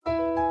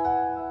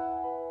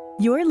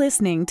You're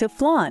listening to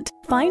Flaunt.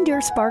 Find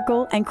your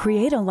sparkle and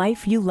create a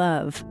life you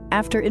love.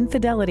 After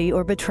infidelity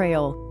or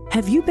betrayal,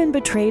 have you been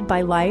betrayed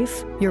by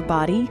life, your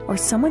body, or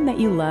someone that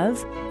you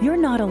love? You're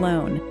not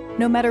alone.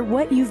 No matter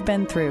what you've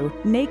been through,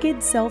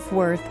 Naked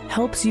Self-Worth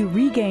helps you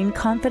regain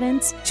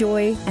confidence,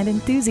 joy, and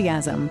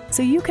enthusiasm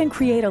so you can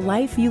create a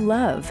life you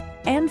love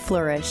and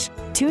flourish.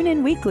 Tune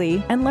in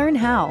weekly and learn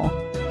how.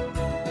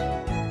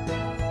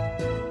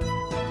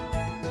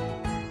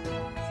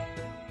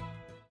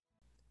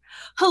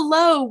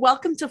 Hello,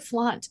 welcome to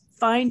Flaunt.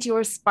 Find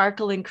your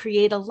sparkle and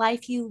create a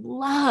life you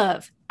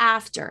love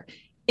after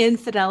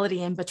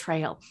infidelity and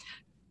betrayal.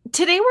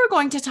 Today, we're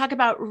going to talk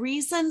about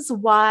reasons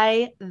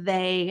why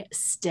they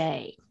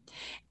stay.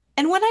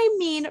 And when I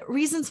mean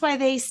reasons why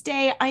they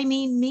stay, I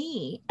mean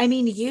me, I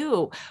mean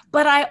you,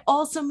 but I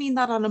also mean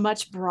that on a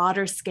much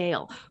broader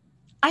scale.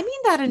 I mean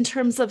that in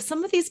terms of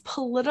some of these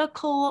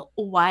political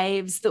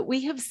wives that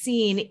we have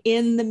seen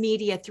in the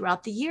media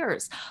throughout the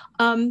years,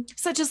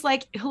 such as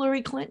like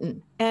Hillary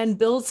Clinton and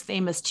Bill's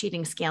famous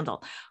cheating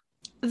scandal.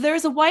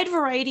 There's a wide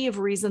variety of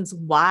reasons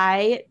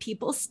why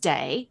people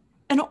stay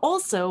and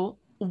also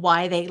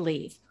why they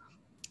leave.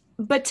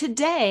 But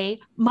today,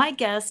 my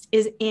guest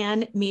is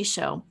Anne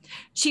Michaud.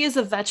 She is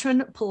a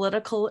veteran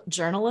political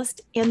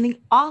journalist and the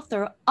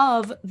author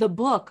of the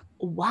book,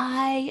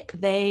 Why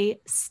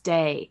They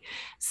Stay: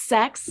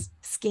 Sex,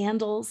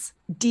 Scandals,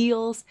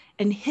 Deals,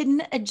 and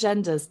Hidden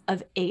Agendas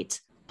of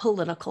 8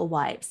 Political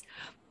Wives.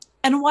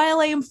 And while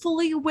I am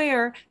fully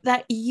aware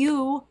that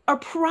you are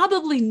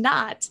probably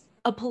not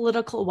a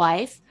political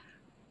wife,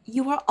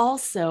 you are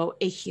also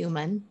a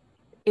human,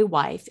 a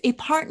wife, a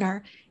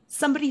partner,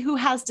 somebody who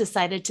has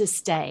decided to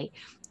stay.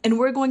 And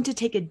we're going to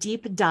take a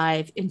deep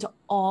dive into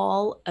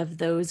all of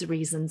those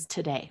reasons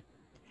today.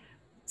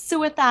 So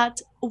with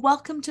that,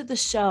 welcome to the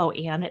show,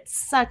 Anne. It's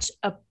such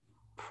a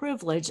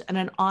privilege and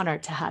an honor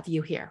to have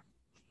you here.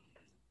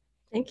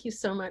 Thank you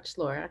so much,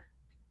 Laura.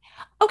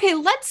 Okay,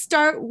 let's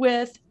start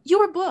with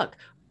your book.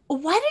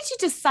 Why did you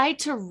decide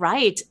to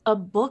write a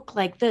book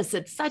like this?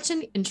 It's such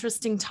an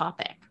interesting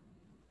topic.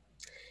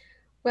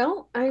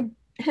 Well, I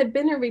had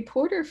been a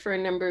reporter for a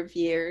number of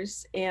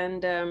years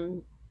and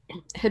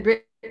had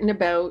written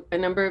about a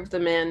number of the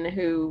men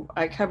who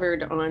I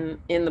covered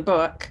in the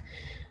book,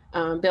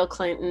 Bill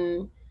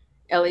Clinton,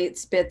 Eliot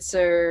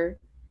Spitzer,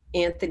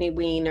 Anthony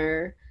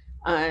Weiner.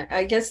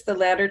 I guess the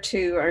latter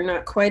two are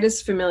not quite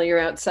as familiar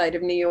outside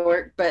of New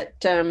York, but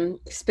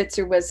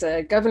Spitzer was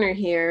a governor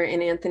here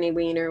and Anthony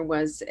Weiner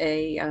was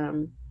a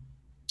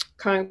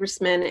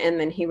congressman, and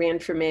then he ran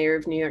for mayor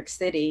of New York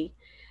City.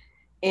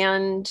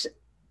 And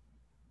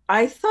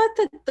I thought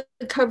that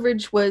the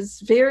coverage was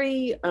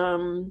very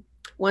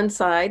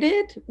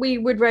one-sided. We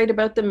would write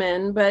about the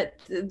men, but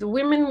the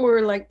women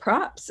were like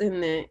props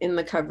in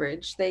the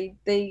coverage.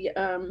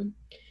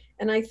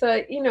 And I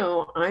thought,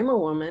 I'm a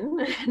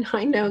woman, and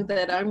I know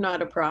that I'm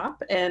not a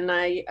prop, and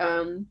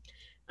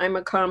I'm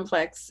a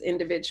complex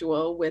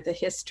individual with a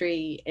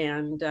history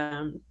and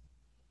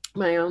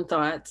my own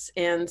thoughts,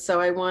 and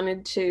so I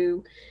wanted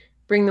to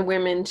bring the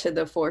women to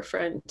the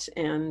forefront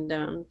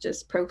and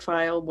just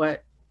profile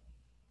what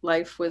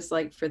life was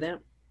like for them.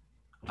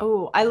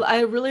 Oh,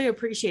 I really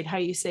appreciate how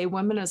you say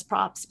women as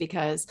props,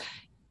 because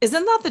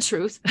isn't that the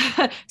truth?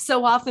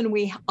 So often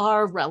we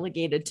are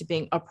relegated to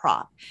being a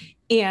prop.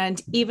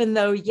 And even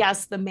though,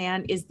 yes, the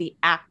man is the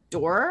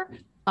actor,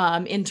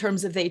 in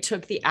terms of they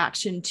took the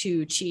action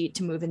to cheat,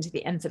 to move into the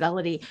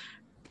infidelity,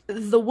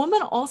 the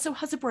woman also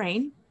has a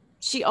brain.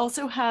 She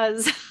also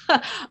has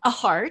a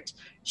heart.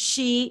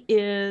 She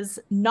is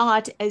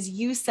not, as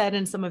you said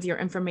in some of your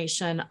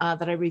information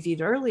that I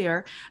reviewed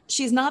earlier,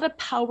 she's not a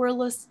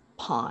powerless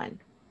pawn.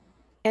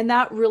 And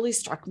that really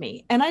struck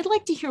me. And I'd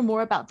like to hear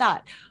more about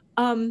that.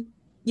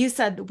 You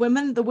said the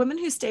women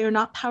who stay are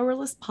not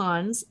powerless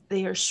pawns.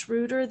 They are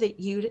shrewder than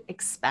you'd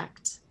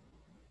expect.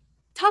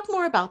 Talk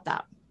more about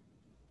that.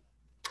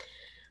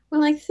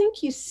 Well, I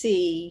think you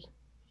see,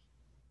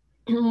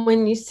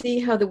 when you see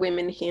how the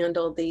women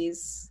handle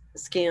these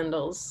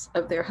scandals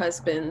of their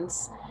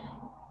husbands,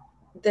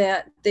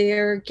 that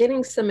they're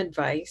getting some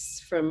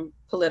advice from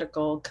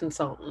political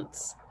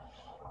consultants.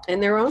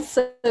 And they're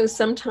also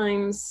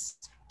sometimes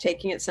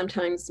taking it,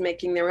 sometimes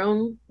making their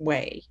own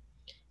way.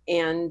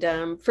 And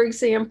for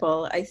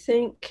example, I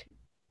think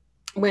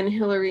when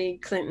Hillary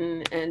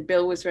Clinton and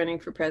Bill was running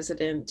for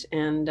president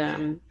and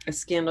a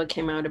scandal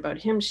came out about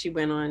him, she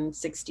went on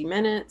 60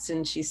 Minutes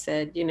and she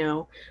said,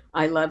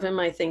 I love him.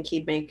 I think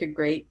he'd make a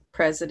great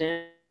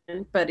president.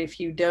 But if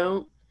you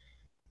don't,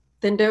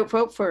 then don't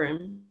vote for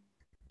him.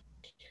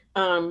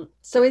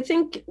 So I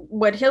think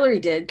what Hillary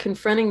did,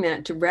 confronting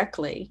that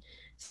directly,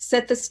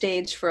 set the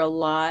stage for a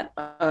lot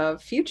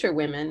of future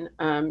women.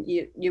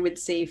 You would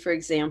see, for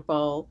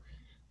example,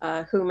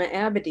 Huma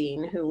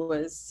Abedin, who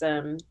was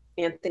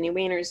Anthony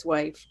Weiner's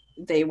wife.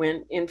 They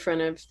went in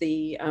front of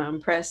the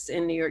press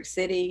in New York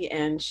City,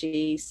 and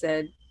she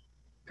said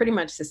pretty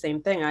much the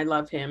same thing. I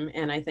love him,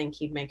 and I think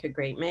he'd make a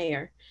great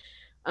mayor.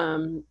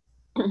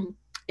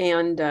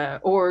 And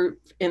or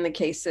in the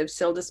case of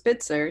Silda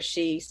Spitzer,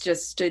 she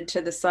just stood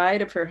to the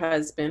side of her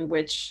husband,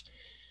 which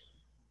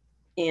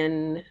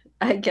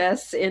I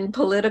guess in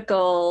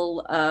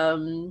political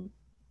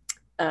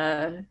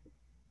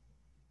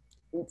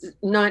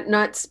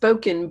not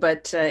spoken,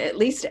 but at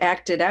least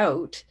acted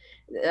out,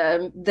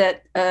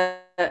 that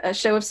a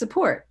show of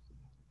support.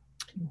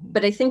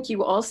 But I think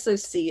you also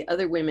see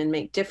other women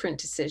make different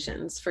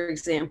decisions. For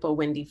example,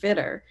 Wendy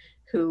Vitter,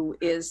 who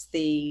is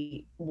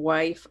the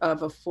wife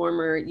of a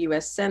former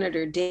US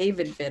Senator,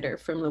 David Vitter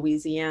from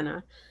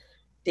Louisiana.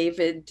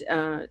 David,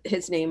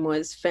 his name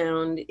was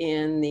found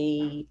in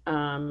the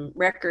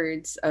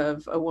records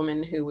of a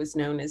woman who was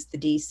known as the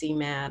DC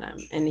Madam,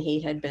 and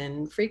he had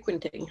been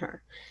frequenting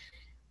her.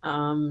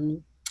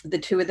 The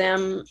two of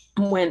them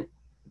went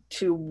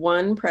to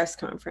one press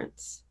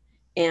conference,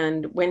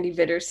 and Wendy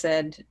Vitter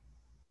said,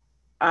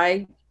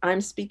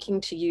 I'm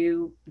speaking to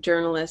you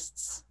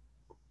journalists,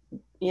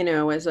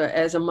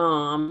 as a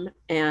mom,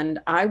 and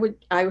I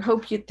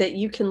hope that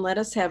you can let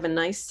us have a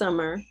nice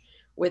summer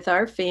with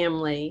our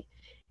family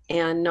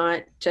and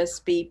not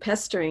just be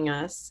pestering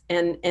us.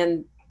 And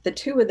the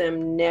two of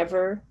them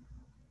never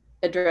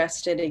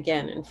addressed it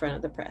again in front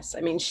of the press. I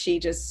mean, she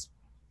just,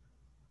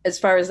 as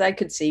far as I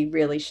could see,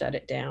 really shut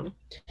it down.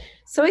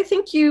 So I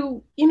think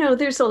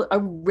there's a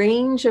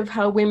range of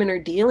how women are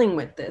dealing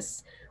with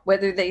this,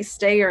 whether they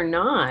stay or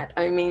not.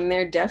 I mean,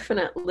 they're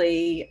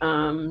definitely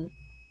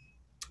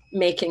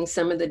making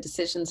some of the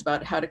decisions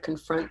about how to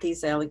confront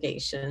these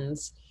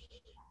allegations,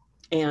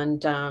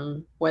 and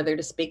whether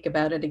to speak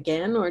about it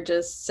again or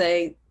just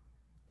say,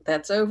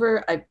 that's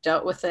over, I've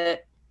dealt with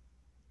it,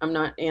 I'm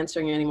not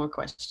answering any more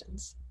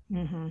questions.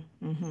 Mm-hmm,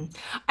 mm-hmm.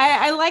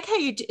 I like how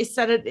you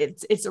said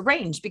it. It's a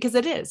range, because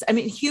it is. I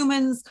mean,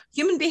 human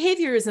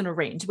behavior is in a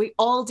range. We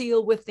all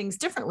deal with things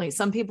differently.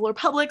 Some people are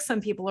public,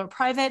 some people are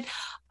private.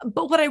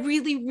 But what I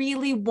really,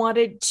 really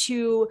wanted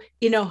to,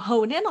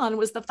 hone in on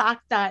was the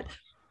fact that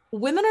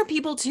women are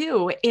people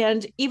too.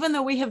 And even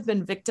though we have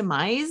been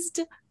victimized,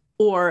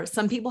 or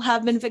some people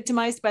have been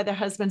victimized by their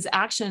husband's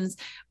actions,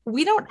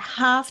 we don't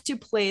have to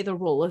play the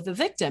role of the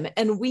victim.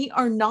 And we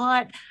are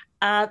not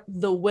at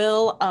the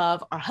will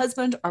of our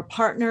husband, our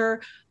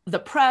partner, the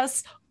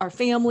press, our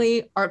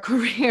family, our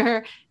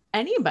career,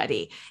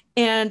 anybody.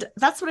 And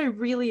that's what I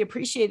really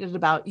appreciated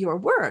about your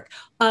work.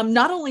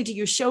 Not only do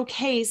you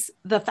showcase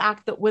the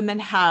fact that women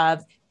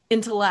have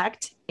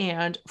intellect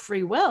and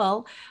free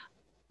will,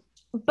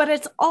 but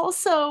it's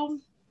also,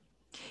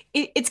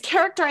 it's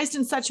characterized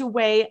in such a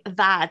way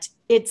that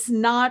it's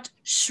not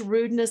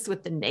shrewdness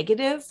with the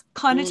negative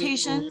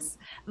connotations,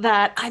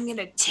 that I'm going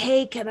to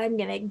take and I'm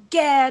going to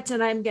get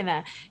and I'm going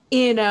to,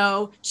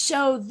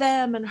 show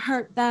them and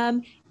hurt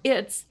them.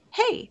 It's,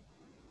 hey,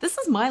 this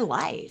is my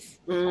life.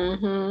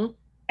 Mm-hmm.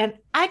 And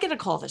I get to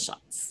call the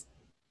shots.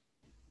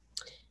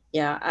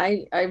 Yeah,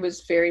 I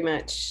was very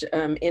much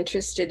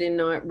interested in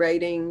not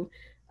writing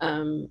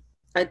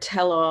a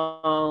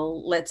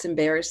tell-all, let's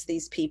embarrass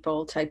these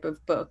people type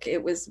of book.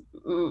 It was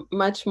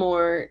much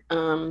more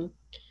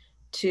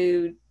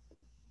to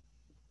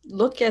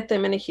look at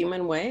them in a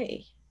human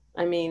way.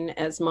 I mean,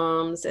 as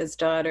moms, as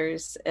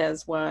daughters,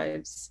 as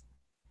wives.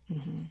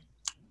 Mm-hmm.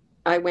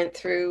 I went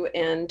through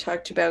and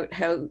talked about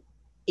how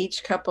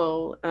each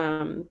couple,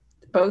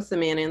 both the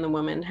man and the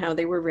woman, how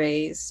they were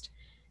raised,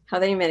 how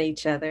they met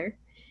each other,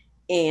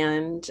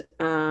 and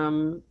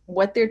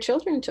what their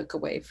children took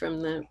away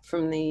from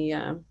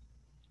the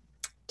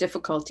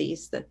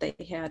difficulties that they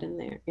had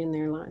in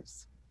their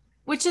lives.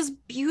 Which is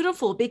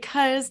beautiful,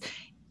 because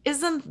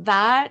isn't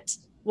that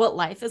what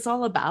life is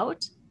all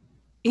about?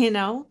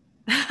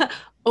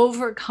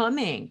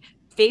 Overcoming,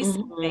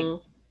 facing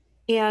things,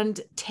 and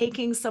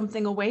taking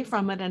something away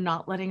from it and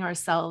not letting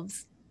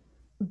ourselves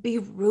be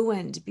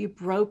ruined, be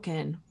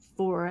broken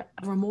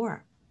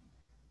forevermore.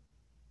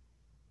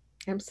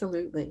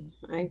 Absolutely.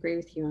 I agree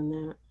with you on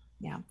that.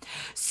 Yeah.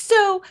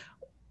 So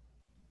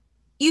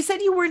you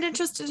said you weren't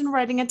interested in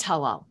writing a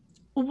tell-all.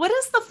 What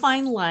is the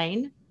fine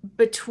line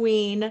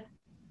between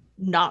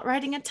not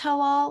writing a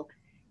tell-all,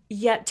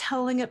 yet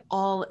telling it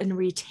all and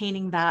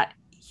retaining that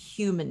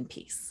human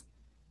piece?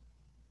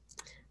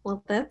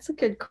 Well, that's a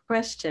good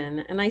question.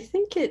 And I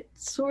think it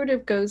sort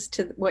of goes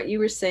to what you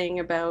were saying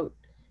about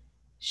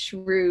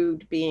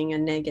shrewd being a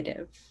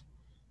negative.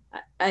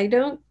 I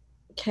don't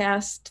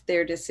cast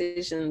their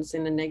decisions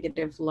in a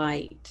negative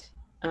light.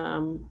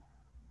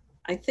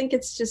 I think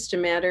it's just a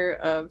matter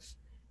of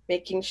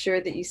making sure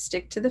that you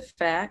stick to the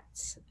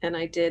facts. And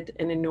I did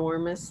an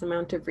enormous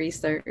amount of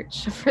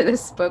research for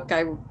this book.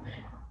 I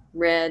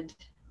read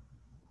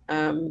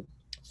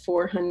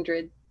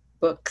 400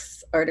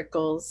 books,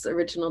 articles,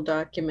 original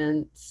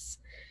documents,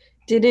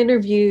 did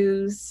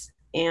interviews,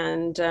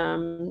 and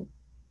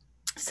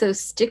so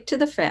stick to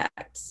the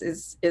facts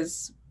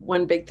is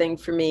one big thing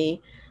for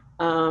me.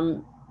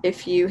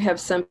 If you have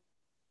something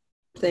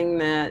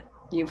that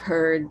you've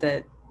heard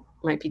that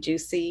might be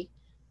juicy,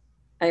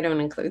 I don't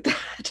include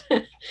that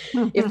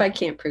if I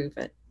can't prove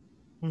it.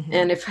 Mm-hmm.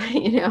 And if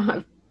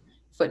I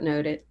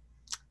footnote it.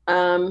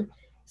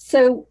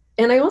 So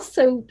And I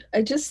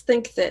just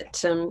think that,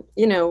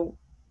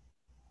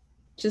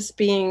 just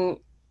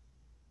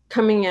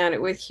coming at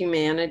it with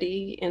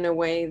humanity in a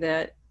way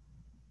that,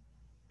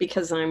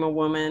 because I'm a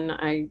woman,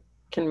 I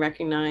can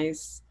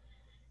recognize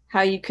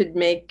how you could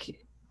make,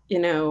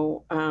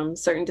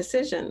 certain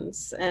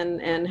decisions,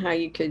 and how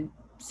you could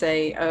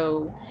say,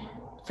 oh,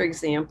 for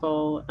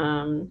example,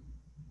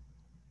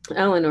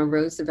 Eleanor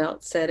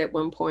Roosevelt said at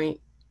one point,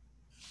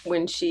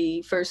 when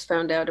she first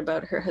found out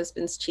about her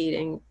husband's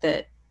cheating,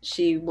 that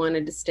she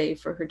wanted to stay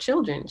for her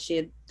children.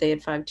 They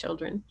had 5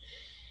 children.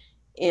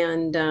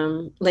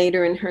 And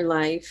later in her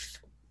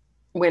life,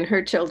 when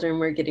her children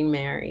were getting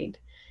married,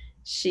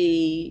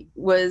 she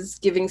was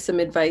giving some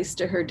advice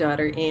to her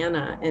daughter,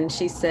 Anna. And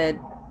she said,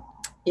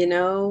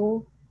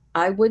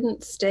 I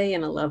wouldn't stay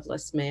in a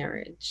loveless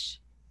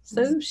marriage.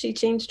 So she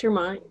changed her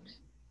mind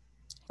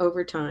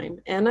over time.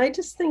 And I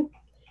just think,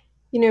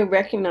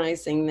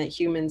 recognizing that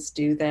humans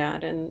do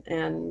that,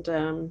 and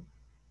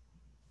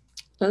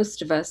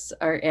most of us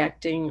are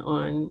acting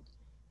on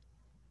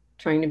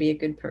trying to be a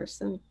good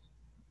person.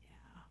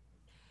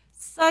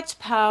 Such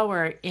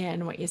power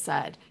in what you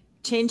said,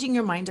 changing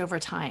your mind over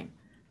time.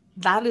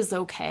 That is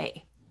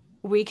okay.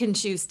 We can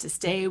choose to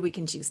stay, we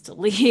can choose to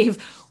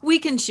leave, we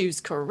can choose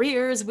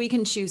careers, we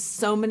can choose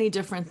so many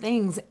different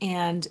things,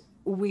 and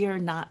we are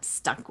not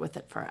stuck with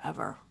it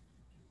forever.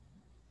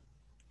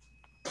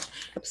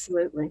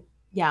 Absolutely.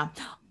 Yeah.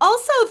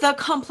 Also, the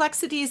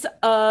complexities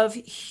of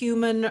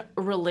human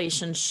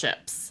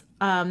relationships,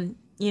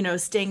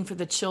 staying for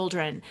the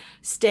children,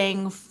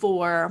 staying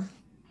for,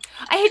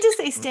 I hate to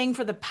say staying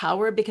for the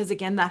power, because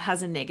again, that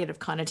has a negative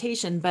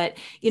connotation. But,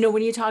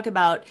 when you talk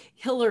about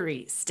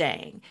Hillary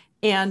staying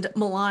and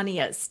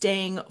Melania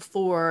staying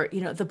for,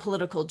 the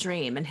political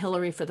dream, and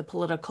Hillary for the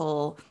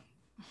political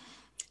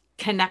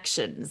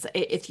connections,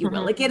 if you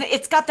will. Again,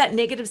 it's got that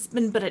negative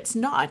spin, but it's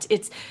not.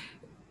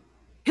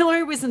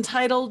 Hillary was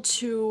entitled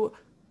to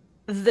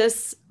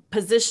this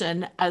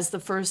position as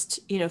the first,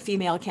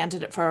 female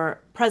candidate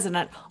for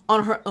president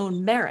on her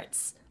own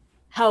merits.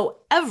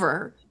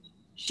 However,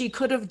 she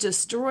could have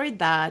destroyed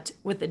that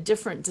with a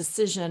different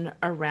decision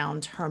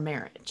around her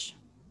marriage.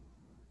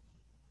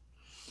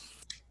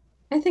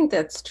 I think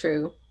that's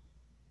true.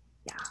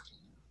 Yeah.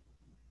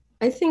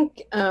 I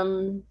think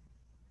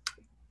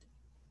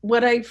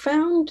what I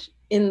found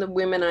in the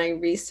women I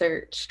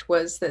researched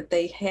was that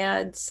they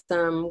had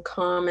some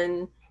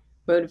common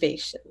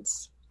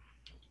motivations.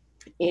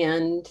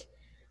 And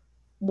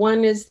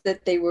one is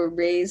that they were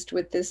raised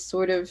with this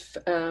sort of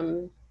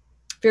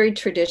very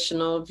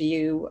traditional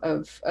view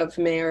of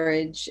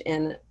marriage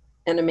and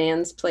a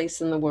man's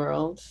place in the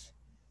world,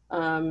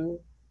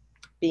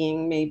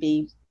 being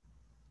maybe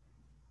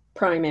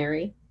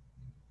primary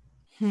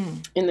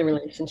in the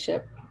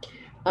relationship.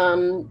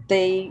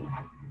 They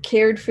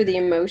cared for the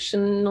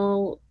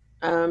emotional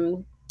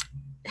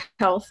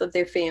health of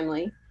their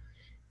family.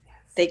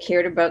 They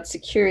cared about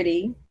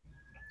security,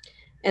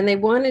 and they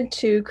wanted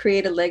to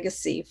create a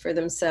legacy for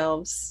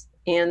themselves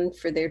and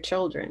for their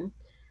children.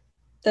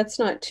 That's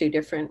not too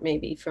different,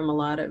 maybe, from a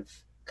lot of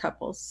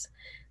couples.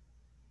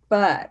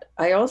 But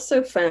I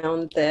also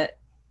found that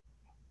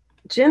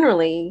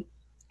generally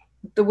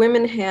the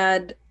women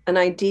had an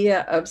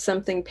idea of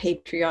something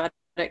patriotic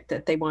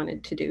that they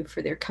wanted to do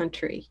for their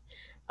country.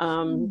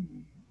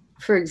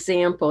 For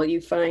example, you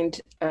find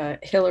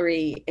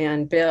Hillary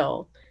and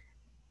Bill,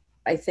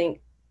 I think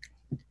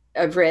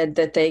I've read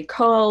that they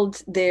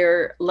called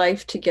their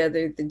life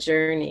together the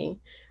journey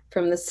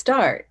from the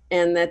start,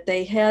 and that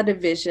they had a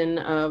vision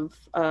of,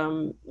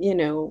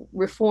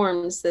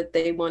 reforms that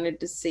they wanted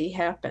to see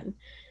happen.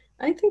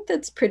 I think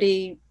that's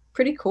pretty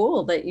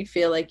cool that you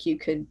feel like you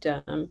could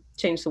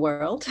change the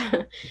world.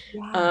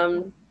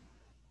 Yeah.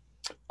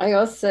 I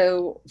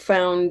also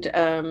found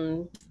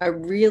a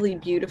really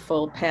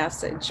beautiful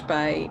passage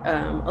by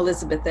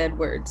Elizabeth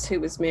Edwards, who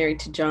was married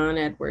to John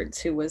Edwards,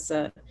 who was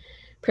a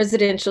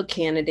presidential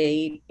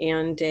candidate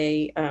and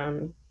a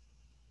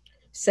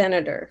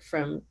senator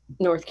from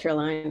North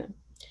Carolina.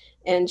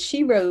 And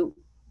she wrote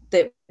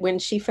that when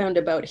she found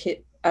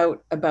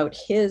out about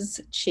his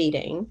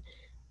cheating,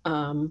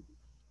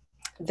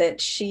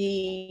 that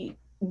she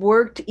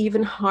worked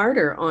even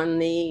harder on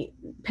the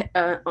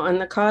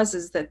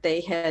causes that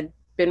they had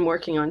been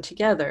working on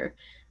together.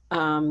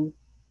 One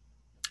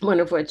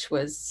of which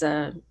was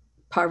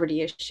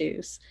poverty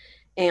issues,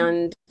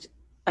 and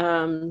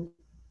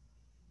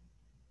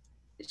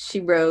she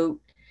wrote,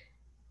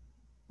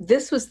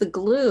 "This was the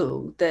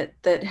glue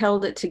that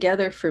held it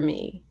together for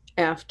me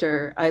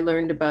after I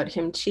learned about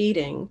him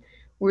cheating,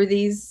 were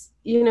these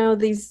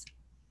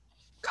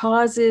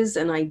causes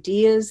and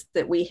ideas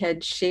that we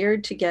had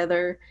shared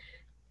together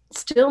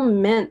still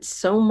meant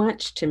so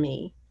much to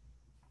me."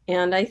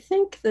 And I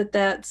think that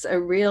that's a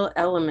real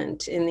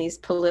element in these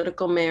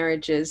political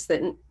marriages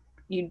that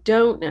you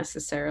don't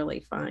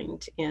necessarily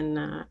find in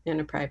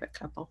a private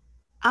couple.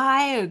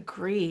 I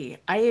agree.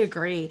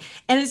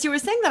 And as you were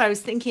saying that, I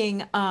was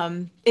thinking,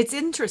 it's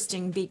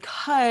interesting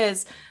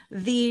because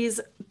these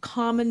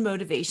common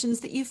motivations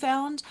that you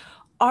found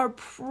are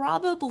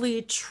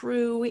probably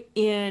true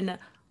in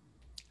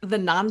the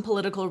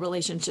non-political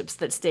relationships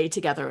that stay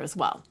together as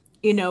well.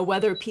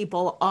 Whether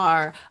people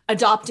are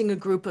adopting a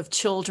group of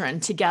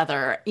children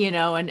together,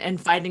 and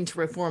fighting to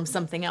reform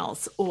something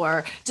else,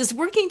 or just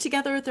working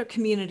together at their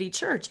community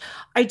church.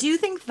 I do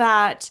think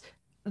that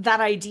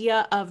that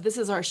idea of this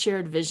is our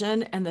shared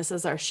vision and this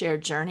is our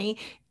shared journey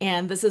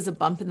and this is a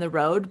bump in the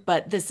road,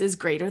 but this is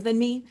greater than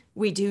me.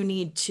 We do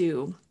need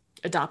to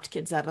adopt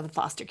kids out of the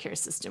foster care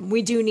system.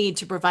 We do need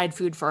to provide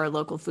food for our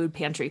local food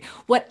pantry.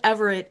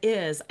 Whatever it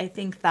is, I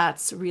think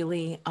that's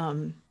really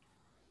an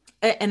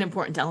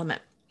important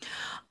element.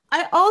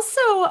 I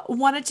also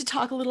wanted to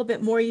talk a little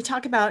bit more. You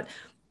talk about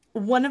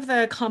one of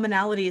the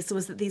commonalities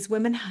was that these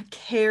women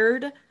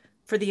cared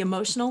for the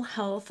emotional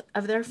health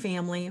of their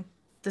family,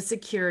 the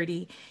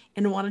security,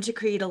 and wanted to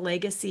create a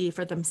legacy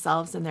for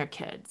themselves and their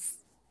kids.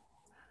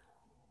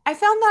 I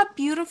found that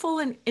beautiful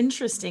and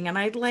interesting, and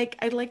I'd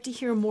like to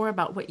hear more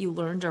about what you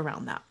learned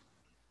around that.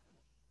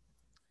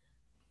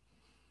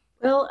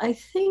 Well, I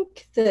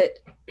think that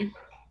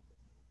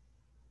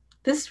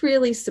this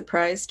really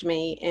surprised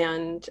me,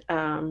 and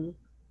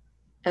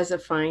as a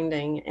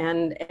finding,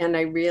 and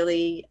I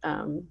really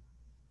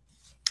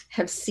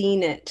have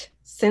seen it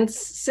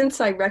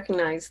since I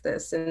recognized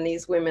this in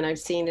these women. I've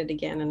seen it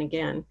again and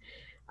again.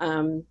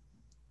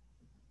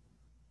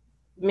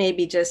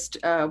 Maybe just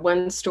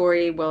one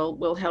story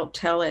will help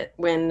tell it.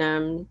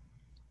 When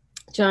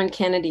John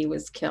Kennedy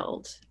was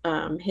killed,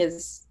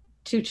 his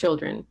two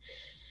children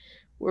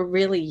were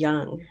really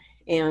young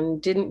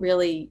and didn't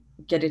really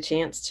get a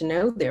chance to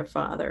know their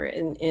father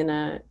in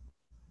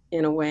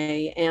a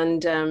way.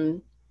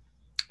 And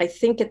I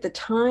think at the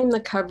time the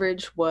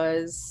coverage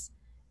was,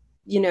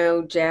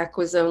 Jack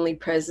was only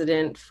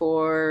president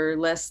for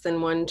less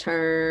than one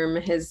term.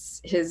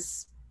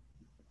 His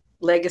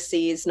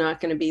legacy is not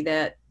going to be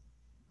that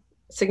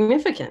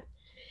significant.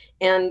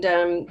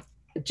 And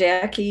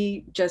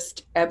Jackie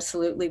just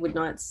absolutely would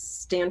not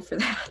stand for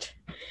that.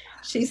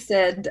 She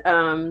said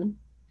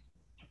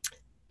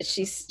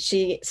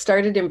she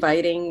started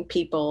inviting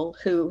people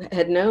who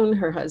had known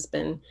her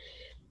husband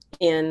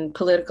in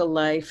political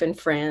life and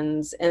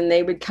friends, and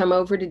they would come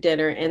over to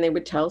dinner and they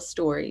would tell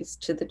stories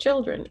to the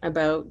children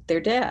about their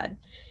dad.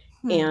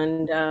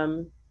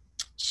 And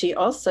she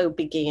also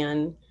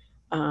began,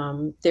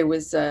 there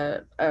was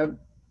a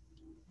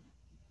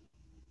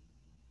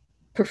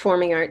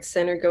performing arts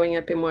center going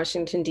up in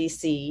Washington,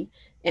 D.C.,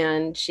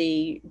 and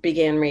she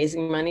began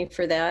raising money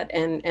for that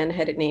and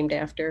had it named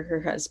after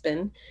her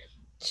husband.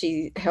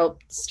 She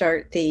helped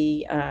start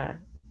the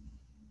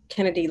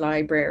Kennedy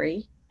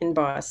Library in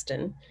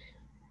Boston,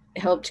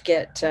 helped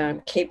get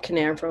Cape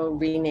Canaveral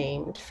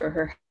renamed for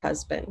her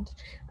husband.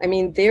 I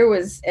mean, there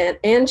was,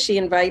 and she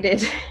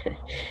invited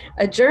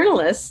a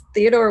journalist,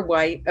 Theodore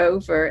White,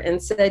 over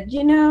and said,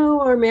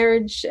 our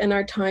marriage and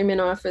our time in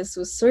office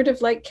was sort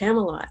of like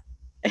Camelot.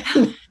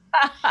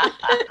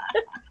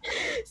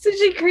 So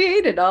she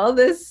created all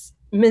this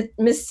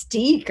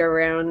mystique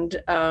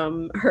around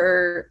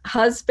her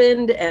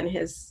husband and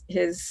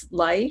his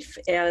life,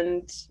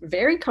 and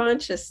very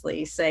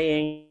consciously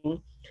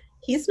saying,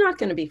 he's not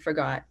going to be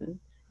forgotten.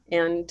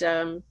 And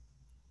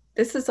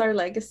this is our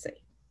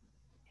legacy.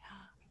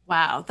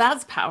 Wow,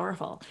 that's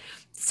powerful.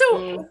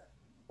 So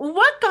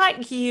what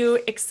got you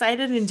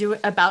excited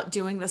about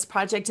doing this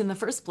project in the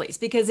first place?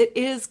 Because it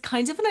is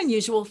kind of an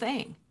unusual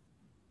thing.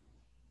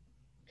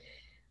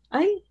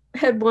 I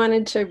had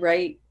wanted to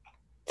write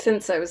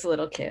since I was a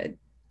little kid.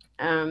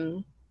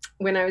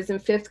 When I was in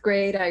 5th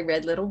grade, I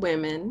read Little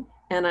Women,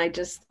 and I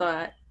just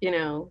thought,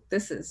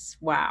 this is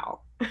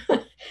wow.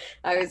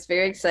 I was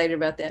very excited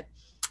about that.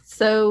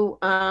 So,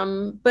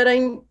 but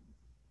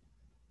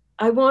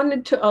I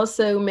wanted to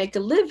also make a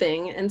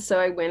living, and so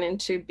I went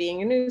into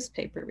being a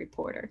newspaper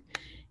reporter,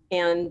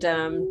 and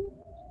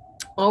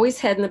always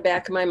had in the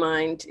back of my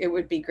mind, it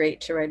would be great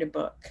to write a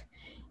book.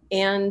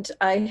 And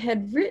I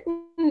had written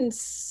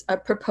a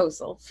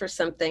proposal for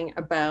something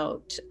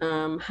about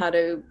how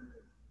to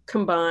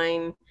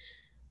combine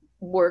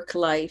work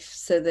life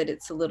so that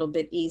it's a little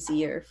bit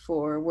easier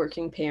for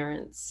working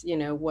parents,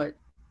 what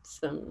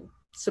some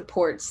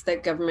supports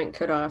that government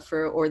could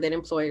offer or that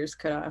employers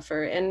could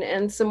offer,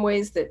 and some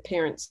ways that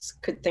parents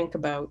could think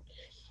about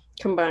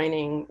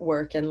combining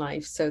work and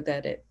life so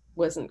that it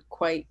wasn't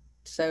quite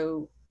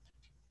so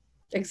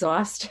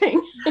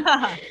exhausting.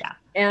 Yeah.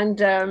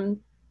 And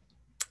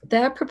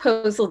that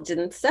proposal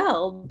didn't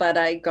sell, but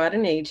I got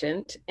an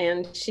agent,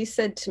 and she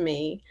said to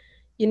me,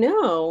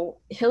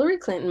 Hillary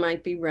Clinton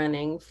might be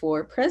running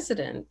for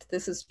president.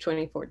 This is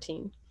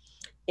 2014.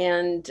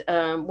 And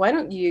why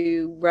don't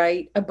you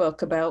write a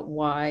book about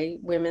why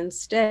women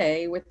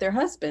stay with their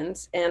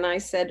husbands? And I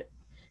said,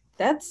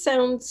 that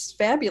sounds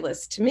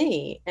fabulous to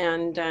me.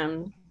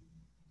 And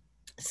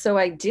so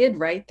I did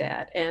write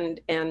that. And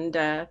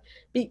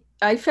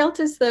I felt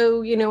as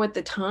though, at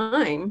the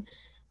time,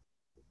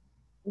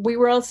 we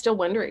were all still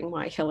wondering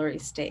why Hillary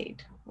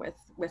stayed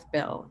with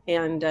Bill.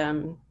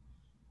 And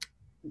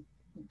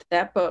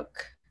that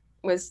book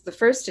was the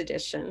first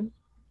edition.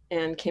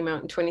 and came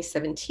out in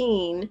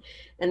 2017.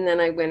 And then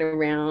I went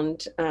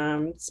around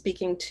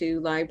speaking to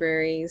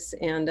libraries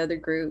and other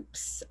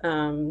groups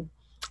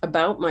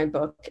about my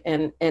book,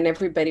 and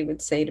everybody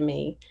would say to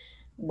me,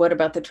 "What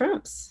about the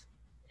Trumps?"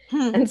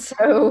 And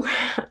so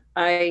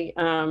I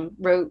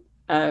wrote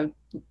a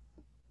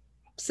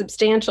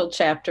substantial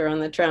chapter on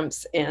the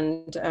Trumps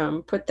and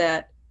put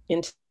that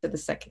into the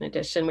second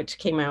edition, which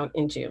came out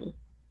in June.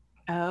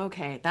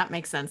 Okay, that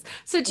makes sense.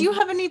 So do you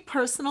have any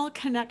personal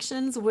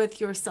connections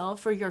with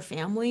yourself or your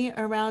family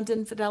around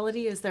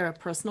infidelity? Is there a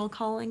personal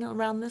calling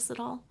around this at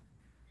all?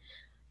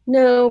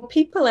 No,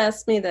 people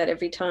ask me that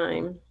every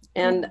time.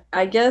 And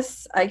I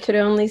guess I could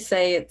only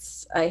say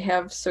I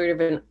have sort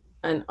of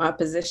an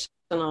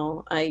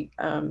oppositional,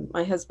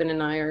 my husband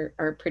and I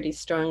are pretty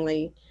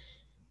strongly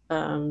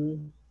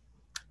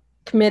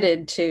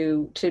committed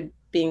to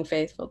being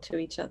faithful to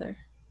each other.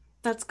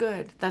 That's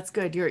good. That's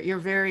good. You're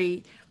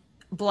very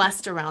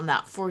blessed around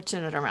that,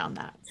 fortunate around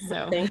that.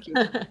 So Thank you.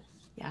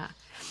 yeah,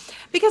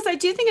 because I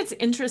do think it's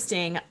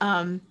interesting.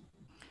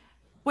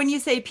 When you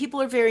say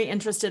people are very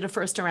interested at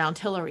first around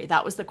Hillary,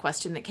 that was the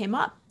question that came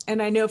up.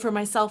 And I know for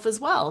myself as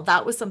well,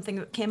 that was something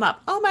that came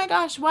up. Oh my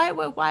gosh, why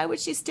would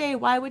she stay?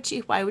 Why would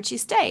she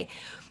stay?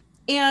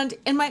 And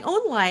in my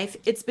own life,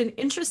 it's been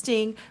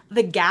interesting,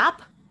 the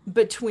gap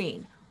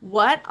between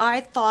what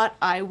I thought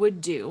I would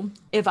do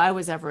if I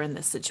was ever in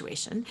this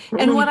situation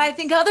and what I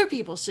think other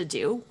people should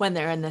do when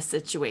they're in this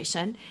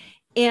situation.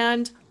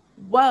 And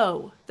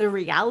whoa, the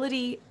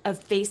reality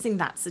of facing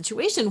that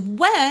situation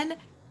when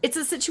it's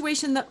a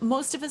situation that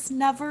most of us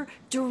never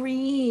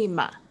dream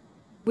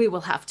we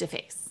will have to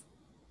face.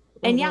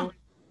 And yeah,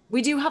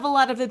 we do have a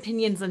lot of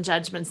opinions and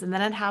judgments, and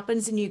then it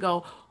happens and you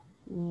go,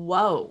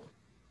 whoa,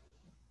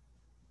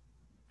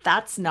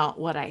 that's not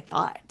what I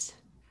thought.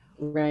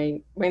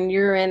 Right. When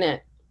you're in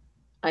it,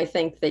 I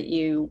think that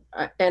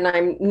and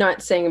I'm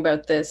not saying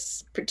about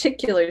this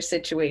particular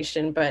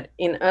situation, but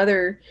in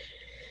other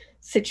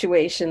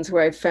situations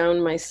where I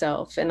found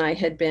myself and I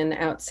had been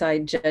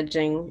outside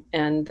judging,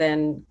 and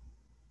then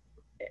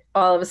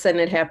all of a sudden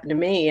it happened to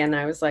me, and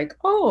I was like,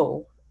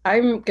 oh,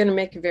 I'm going to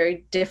make a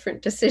very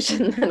different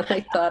decision than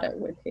I thought I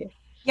would be.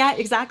 Yeah,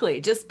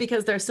 exactly. Just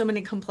because there's so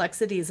many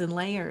complexities and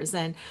layers.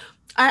 And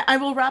I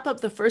will wrap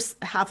up the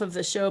first half of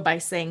the show by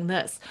saying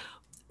this.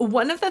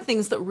 One of the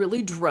things that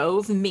really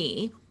drove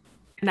me,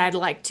 and I'd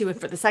like to,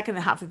 for the second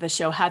half of the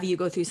show, have you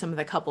go through some of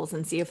the couples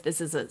and see if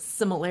this is a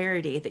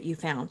similarity that you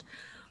found.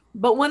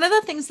 But one of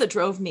the things that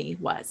drove me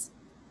was,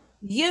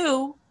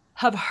 you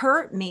have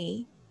hurt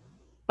me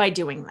by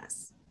doing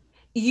this.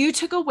 You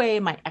took away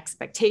my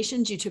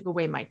expectations. You took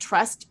away my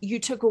trust. You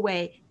took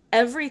away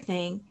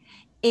everything.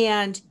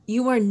 And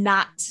you are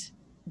not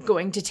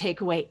going to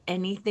take away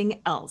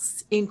anything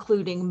else,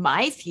 including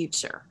my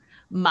future,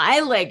 my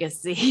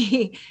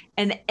legacy,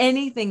 and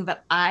anything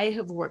that I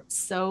have worked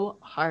so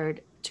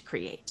hard to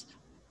create.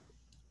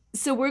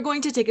 So we're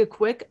going to take a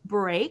quick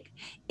break.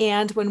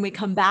 And when we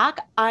come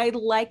back, I'd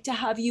like to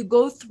have you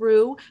go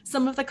through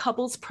some of the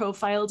couples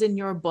profiled in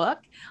your book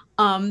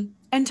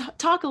and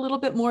talk a little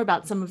bit more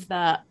about some of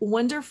the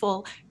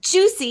wonderful,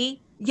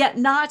 juicy, yet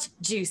not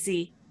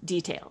juicy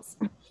details.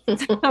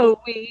 So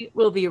we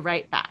will be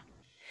right back.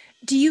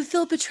 Do you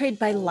feel betrayed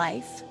by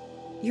life,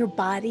 your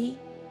body,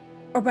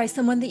 or by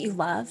someone that you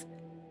love?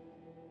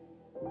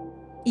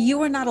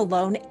 You are not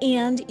alone,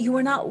 and you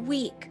are not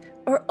weak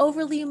or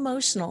overly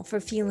emotional for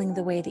feeling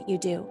the way that you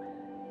do.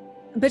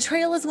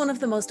 Betrayal is one of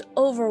the most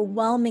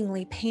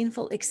overwhelmingly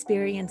painful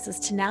experiences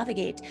to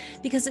navigate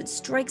because it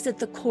strikes at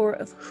the core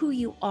of who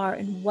you are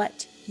and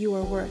what you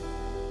are worth.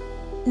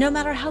 No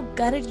matter how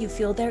gutted you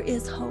feel, there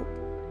is hope.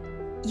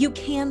 You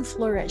can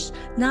flourish,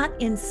 not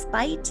in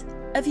spite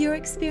of your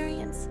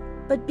experience,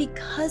 but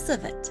because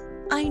of it.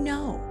 I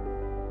know.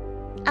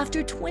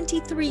 After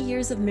 23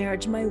 years of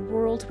marriage, my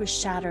world was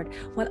shattered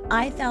when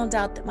I found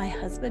out that my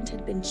husband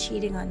had been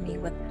cheating on me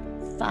with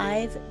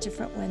 5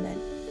 different women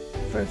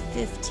for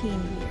 15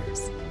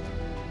 years.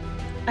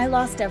 I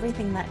lost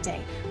everything that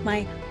day,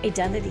 my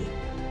identity,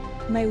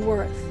 my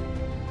worth,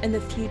 and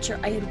the future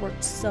I had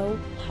worked so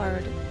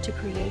hard to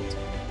create.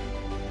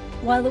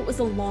 While it was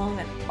a long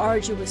and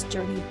arduous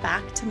journey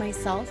back to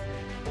myself,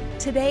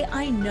 today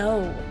I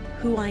know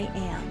who I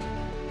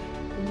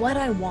am, what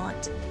I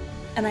want,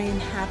 and I am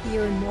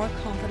happier and more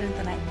confident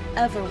than I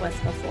ever was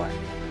before.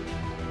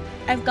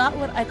 I've got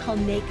what I call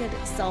naked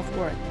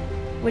self-worth,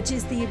 which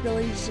is the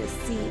ability to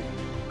see,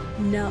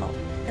 know,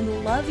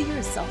 and love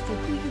yourself for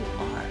who you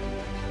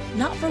are,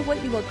 not for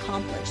what you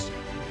accomplish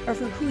or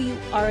for who you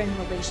are in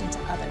relation to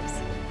others.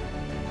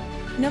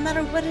 No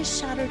matter what has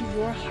shattered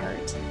your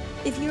heart,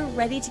 if you're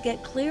ready to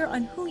get clear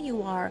on who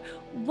you are,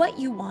 what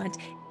you want,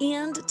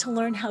 and to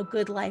learn how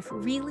good life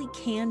really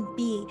can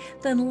be,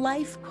 then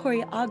Life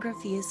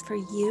Choreography is for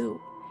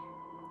you.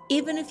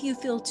 Even if you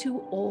feel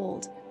too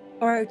old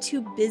or are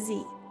too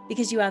busy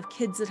because you have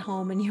kids at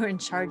home and you're in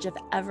charge of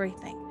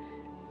everything.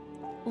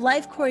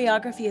 Life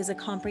Choreography is a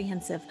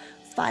comprehensive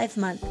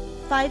 5-month,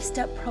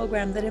 5-step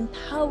program that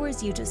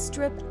empowers you to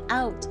strip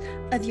out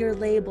of your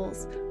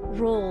labels,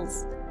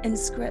 roles, and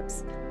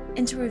scripts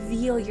and to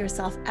reveal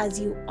yourself as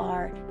you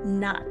are,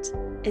 not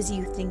as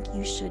you think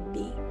you should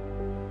be.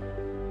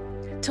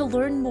 To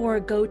learn more,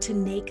 go to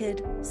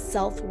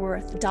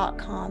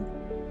nakedselfworth.com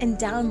and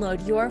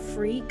download your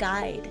free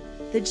guide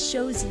that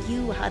shows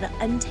you how to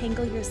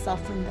untangle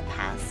yourself from the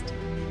past,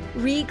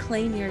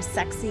 reclaim your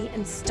sexy,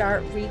 and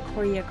start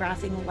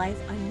re-choreographing life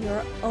on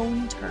your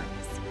own terms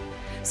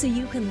so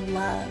you can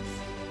love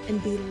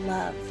and be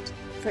loved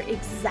for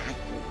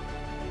exactly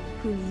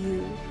who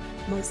you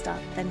most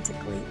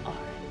authentically are.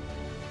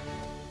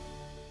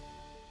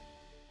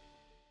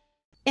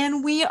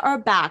 And we are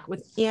back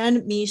with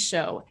Anne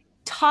Michaud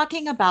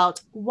talking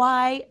about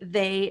why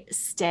they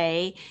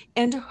stay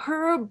and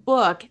her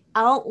book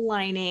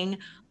outlining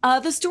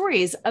the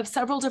stories of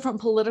several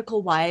different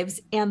political wives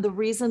and the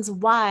reasons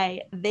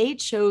why they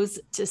chose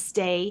to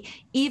stay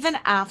even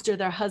after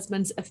their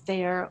husband's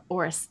affair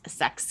or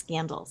sex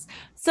scandals.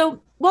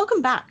 So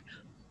welcome back.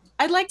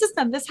 I'd like to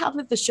spend this half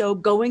of the show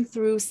going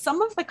through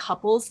some of the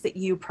couples that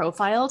you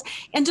profiled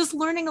and just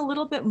learning a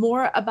little bit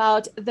more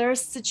about their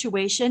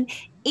situation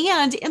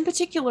and, in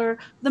particular,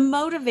 the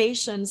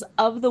motivations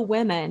of the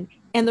women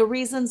and the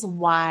reasons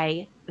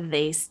why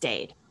they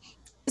stayed.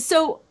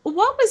 So,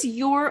 what was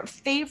your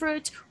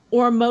favorite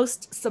or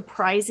most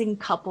surprising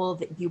couple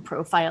that you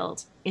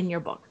profiled in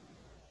your book?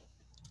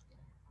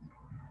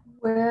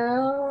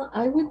 Well,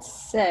 I would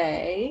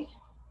say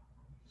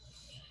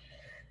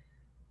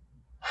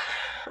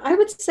I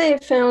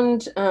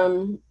found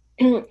Huma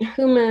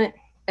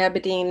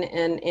Abedin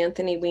and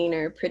Anthony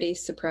Weiner pretty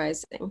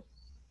surprising.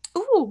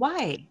 Ooh,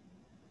 why?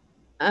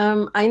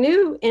 I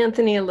knew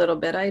Anthony a little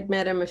bit. I'd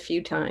met him a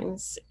few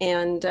times,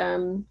 and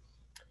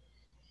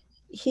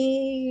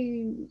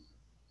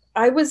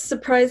I was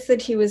surprised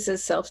that he was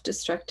as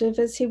self-destructive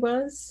as he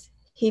was.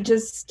 He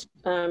just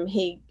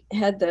he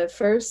had the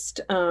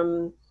first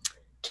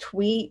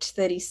tweet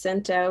that he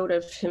sent out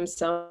of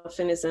himself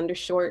in his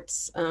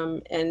undershorts,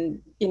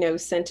 and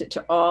sent it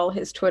to all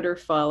his Twitter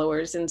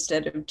followers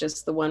instead of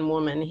just the one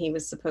woman he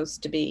was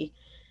supposed to be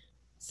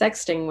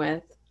sexting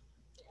with.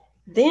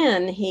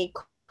 Then he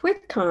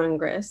quit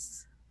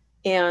Congress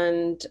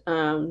and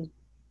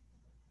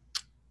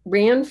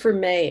ran for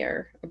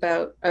mayor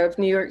of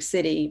New York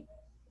City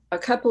a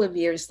couple of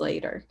years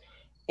later,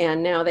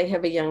 and now they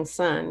have a young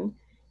son.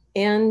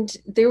 And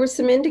there were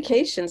some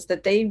indications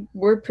that they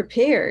were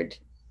prepared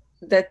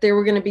that there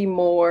were going to be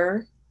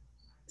more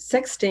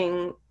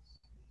sexting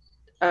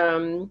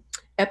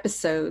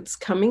episodes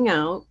coming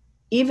out,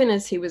 even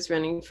as he was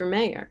running for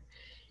mayor.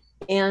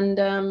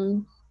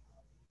 And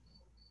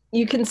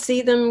you can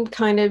see them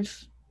kind of,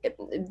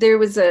 there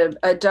was a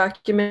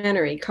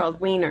documentary called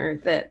Weiner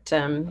that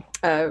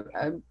a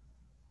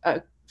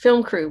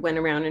film crew went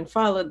around and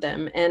followed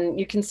them, and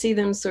you can see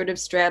them sort of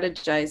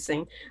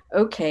strategizing.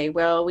 Okay,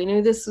 well, we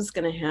knew this was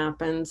going to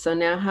happen, so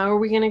now how are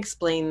we going to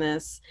explain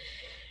this?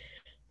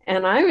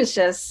 And I was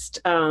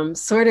just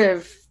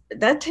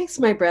that takes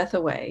my breath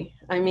away.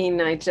 I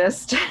mean, I'm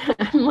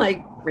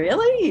like,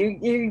 really?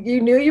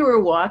 You knew you were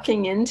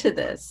walking into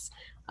this.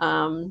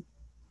 Now,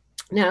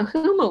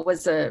 Huma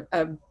was a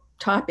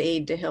top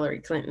aide to Hillary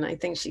Clinton. I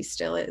think she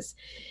still is.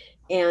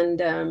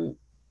 And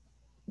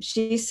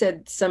she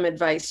said some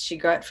advice she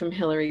got from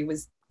Hillary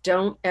was,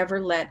 don't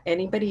ever let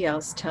anybody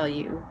else tell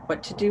you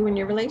what to do in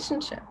your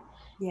relationship.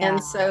 Yeah.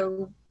 And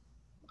so,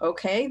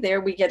 okay, there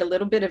we get a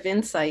little bit of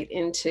insight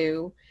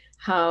into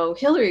how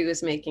Hillary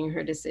was making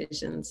her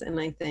decisions. And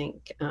I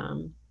think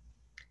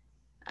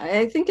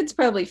it's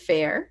probably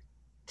fair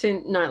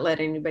to not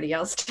let anybody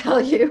else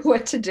tell you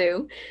what to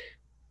do.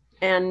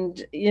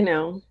 And,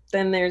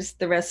 then there's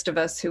the rest of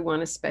us who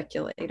want to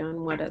speculate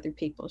on what other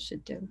people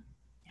should do.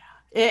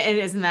 It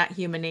isn't that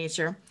human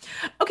nature.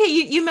 Okay,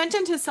 you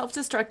mentioned his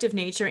self-destructive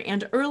nature,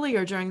 and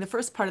earlier during the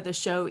first part of the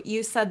show,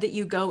 you said that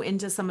you go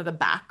into some of the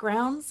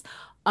backgrounds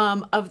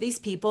of these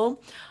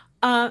people.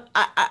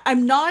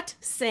 I'm not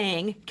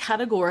saying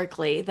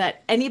categorically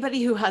that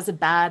anybody who has a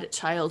bad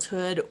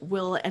childhood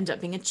will end up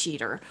being a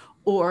cheater,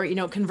 or,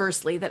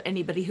 conversely, that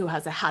anybody who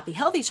has a happy,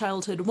 healthy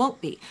childhood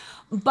won't be.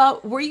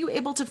 But were you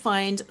able to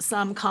find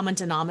some common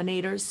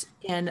denominators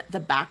in the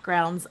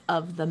backgrounds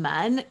of the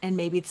men and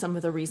maybe some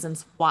of the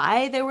reasons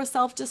why they were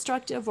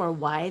self-destructive or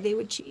why they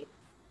would cheat?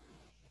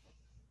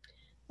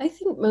 I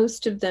think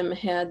most of them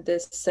had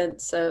this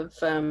sense of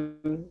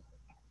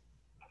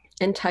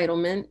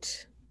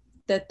entitlement,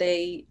 that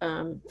they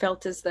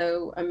felt as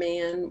though a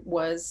man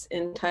was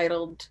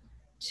entitled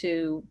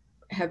to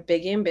have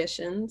big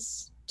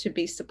ambitions, to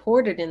be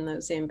supported in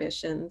those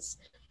ambitions,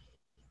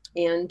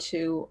 and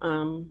to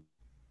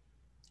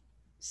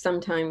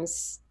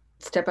sometimes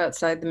step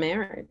outside the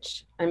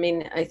marriage. I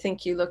mean, I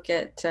think you look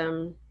at,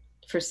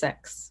 for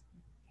sex,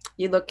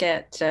 you look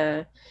at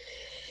the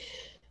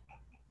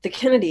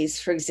Kennedys,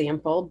 for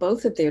example,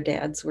 both of their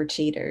dads were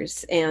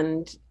cheaters,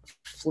 and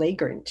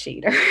flagrant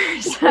cheaters.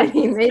 I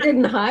mean, they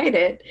didn't hide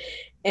it.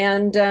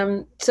 And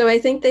so I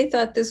think they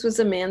thought this was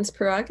a man's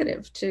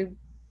prerogative to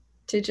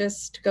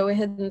just go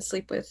ahead and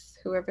sleep with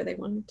whoever they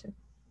wanted to.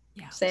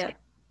 Yeah. Sad.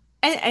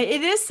 And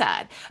it is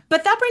sad,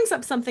 but that brings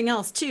up something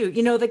else too.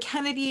 You know, the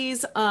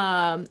Kennedys,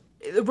 the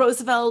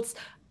Roosevelts,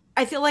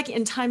 I feel like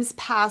in times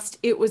past,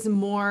 it was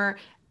more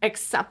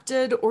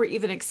accepted or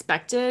even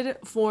expected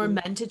for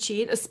Mm. men to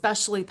cheat,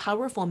 especially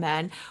powerful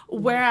men.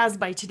 Whereas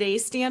by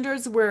today's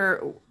standards,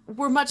 we're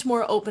much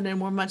more open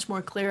and we're much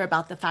more clear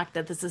about the fact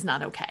that this is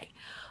not okay.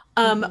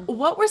 Mm-hmm.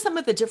 What were some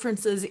of the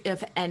differences,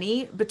 if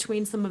any,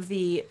 between some of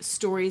the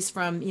stories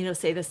from, you know,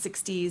 say the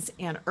 60s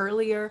and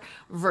earlier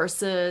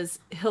versus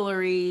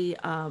Hillary,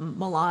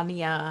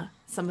 Melania,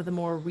 some of the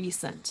more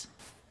recent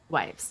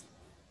wives?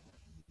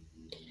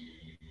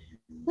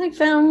 I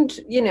found,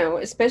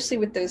 especially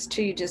with those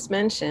two you just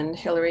mentioned,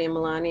 Hillary and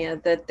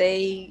Melania, that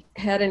they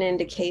had an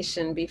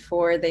indication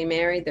before they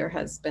married their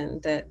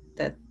husband that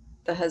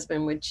the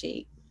husband would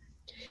cheat.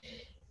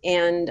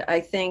 And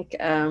I think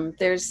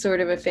there's sort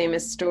of a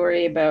famous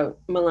story about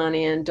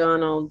Melania and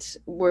Donald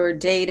were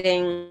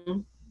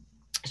dating.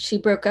 She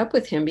broke up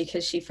with him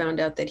because she found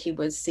out that he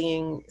was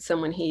seeing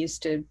someone he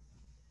used to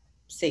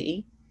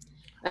see,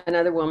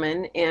 another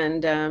woman,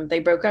 and they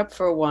broke up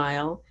for a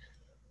while.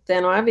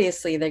 Then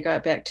obviously they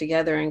got back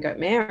together and got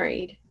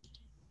married.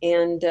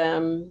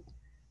 And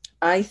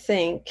I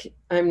think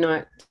I'm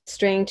not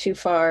straying too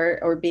far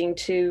or being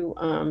too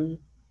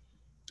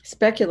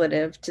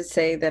speculative to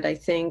say that I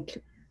think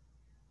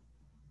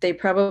they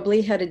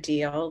probably had a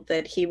deal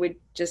that he would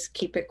just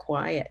keep it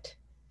quiet.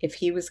 If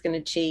he was going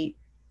to cheat,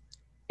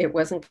 it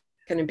wasn't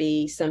going to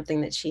be something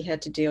that she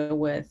had to deal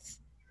with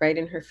right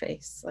in her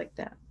face like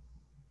that.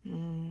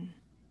 Mm,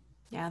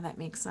 yeah, that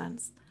makes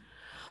sense.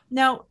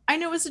 Now, I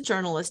know as a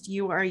journalist,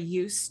 you are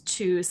used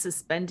to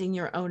suspending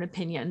your own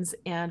opinions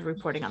and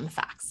reporting on the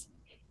facts.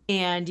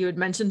 And you had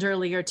mentioned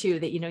earlier too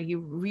that, you know, you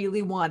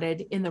really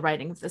wanted in the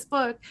writing of this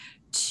book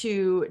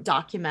to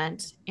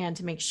document and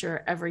to make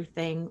sure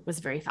everything was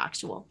very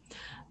factual.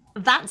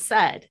 That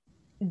said,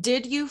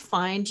 did you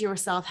find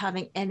yourself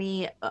having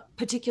any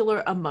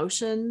particular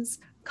emotions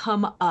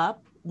come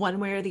up one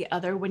way or the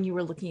other when you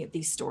were looking at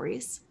these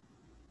stories?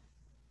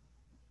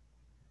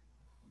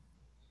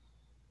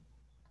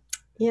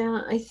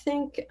 Yeah, I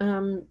think,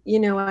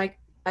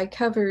 I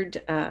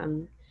covered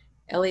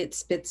Elliot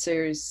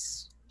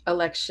Spitzer's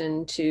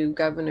election to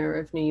governor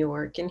of New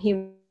York, and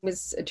he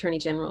was attorney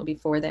general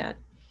before that.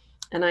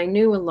 And I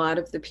knew a lot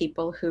of the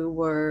people who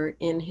were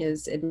in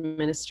his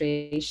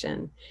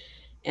administration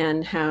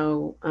and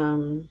how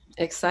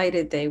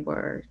excited they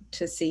were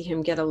to see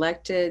him get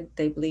elected.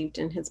 They believed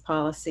in his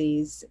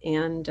policies.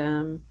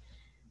 And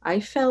I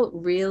felt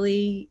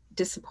really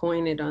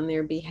disappointed on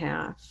their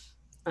behalf.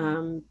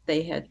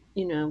 They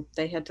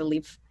had to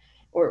leave,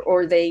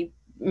 or they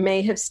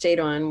may have stayed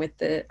on with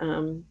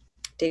the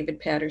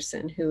David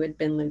Patterson, who had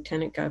been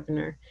lieutenant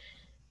governor.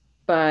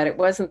 But it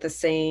wasn't the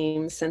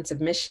same sense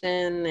of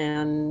mission.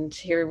 And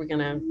here we're going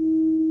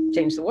to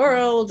change the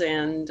world.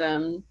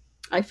 And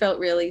I felt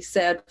really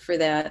sad for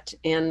that.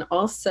 And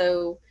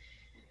also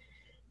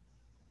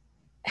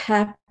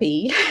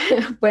happy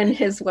when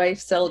his wife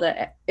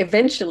Zelda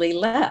eventually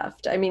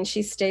left. I mean,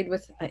 she stayed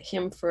with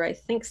him for, I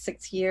think,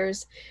 6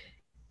 years,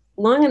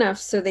 long enough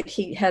so that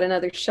he had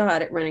another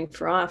shot at running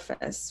for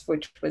office,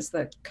 which was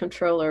the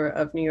controller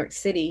of New York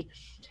City.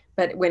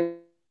 But when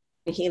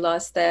he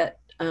lost that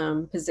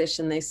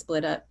position, they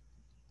split up.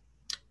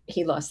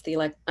 He lost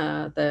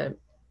the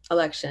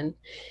election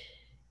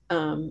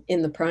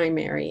in the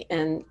primary,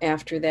 and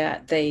after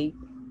that, they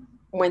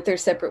went their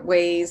separate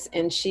ways.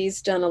 And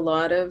she's done a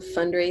lot of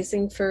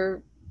fundraising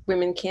for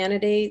women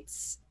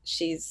candidates.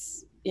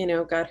 She's,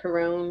 got her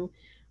own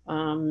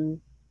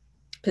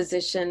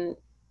position.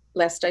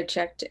 Last I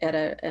checked, at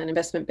an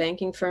investment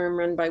banking firm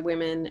run by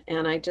women,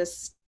 and I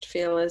just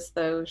feel as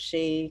though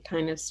she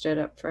kind of stood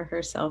up for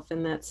herself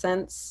in that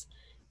sense,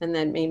 and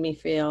that made me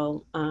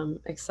feel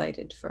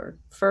excited for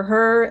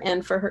her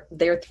and for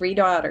their three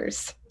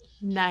daughters.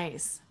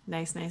 Nice,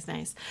 nice, nice,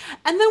 nice.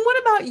 And then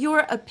what about your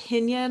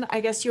opinion, I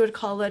guess you would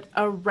call it,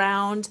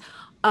 around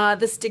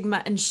the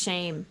stigma and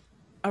shame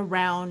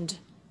around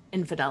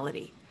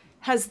infidelity?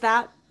 Has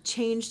that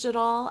changed at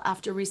all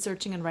after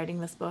researching and writing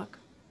this book?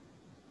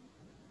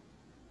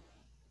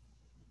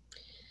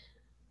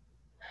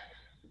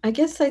 I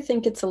guess I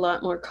think it's a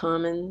lot more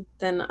common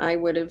than I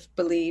would have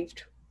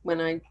believed when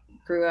I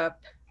grew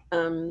up.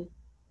 Um,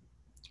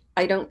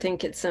 I don't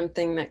think it's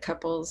something that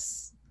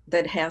couples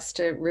that has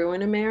to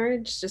ruin a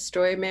marriage,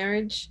 destroy a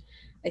marriage.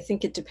 I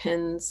think it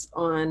depends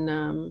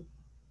on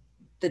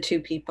the two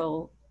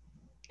people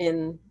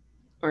in,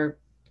 or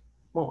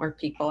more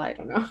people, I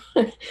don't know.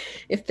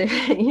 If the,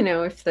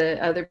 if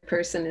the other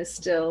person is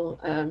still,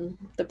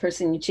 the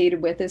person you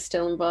cheated with is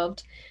still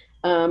involved.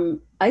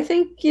 I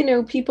think,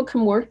 people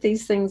can work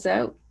these things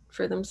out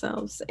for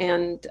themselves.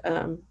 And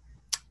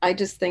I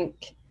just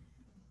think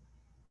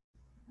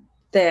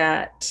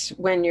that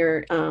when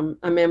you're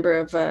a member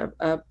of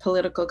a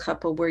political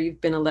couple where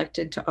you've been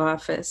elected to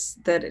office,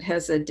 that it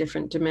has a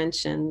different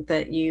dimension,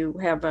 that you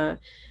have a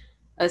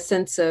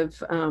sense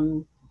of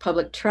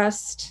public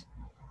trust,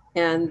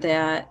 and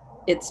that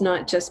it's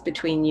not just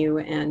between you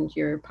and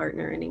your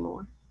partner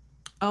anymore.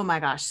 Oh my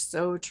gosh,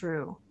 so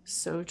true.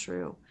 So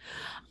true.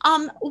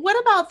 What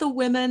about the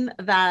women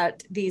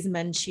that these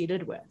men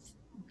cheated with?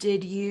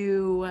 Did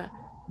you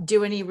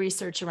do any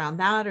research around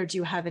that, or do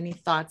you have any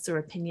thoughts or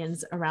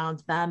opinions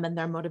around them and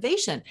their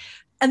motivation?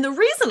 And the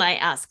reason I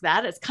ask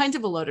that, it's kind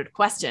of a loaded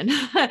question.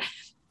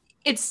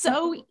 It's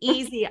so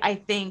easy, I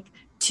think,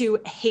 to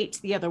hate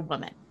the other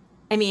woman.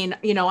 I mean,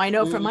 I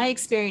know from my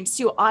experience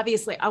too,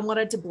 obviously I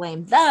wanted to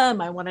blame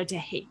them. I wanted to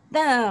hate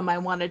them. I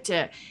wanted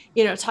to,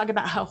 talk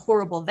about how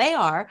horrible they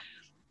are.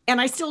 And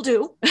I still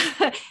do.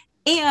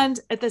 And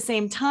at the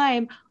same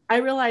time, I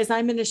realize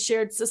I'm in a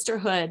shared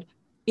sisterhood,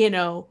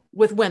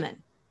 with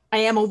women. I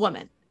am a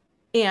woman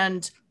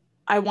and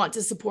I want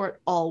to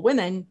support all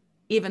women,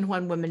 even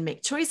when women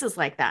make choices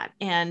like that.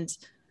 And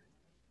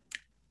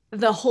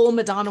the whole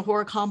Madonna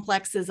whore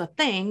complex is a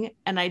thing.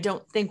 And I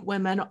don't think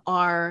women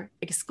are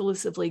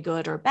exclusively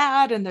good or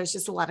bad. And there's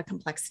just a lot of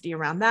complexity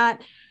around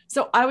that.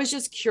 So I was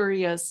just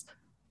curious,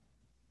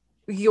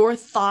 your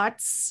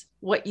thoughts,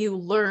 what you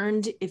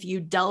learned, if you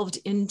delved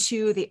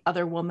into the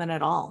other woman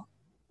at all.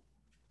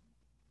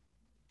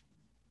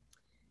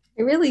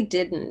 I really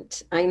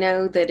didn't. I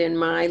know that in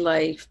my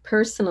life,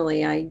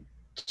 personally, I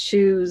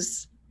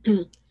choose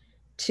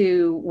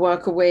to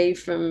walk away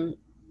from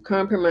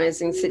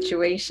compromising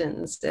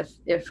situations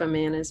if a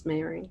man is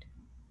married.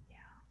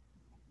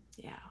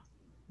 Yeah.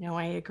 No,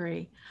 I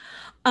agree.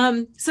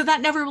 So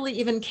that never really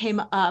even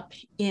came up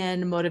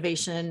in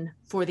motivation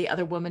for the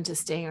other woman to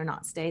stay or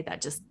not stay.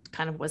 That just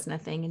kind of wasn't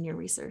a thing in your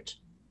research.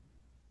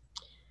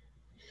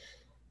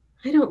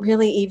 I don't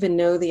really even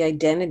know the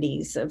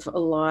identities of a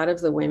lot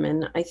of the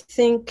women. I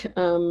think,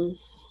 as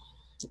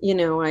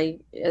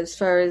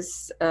far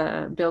as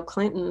Bill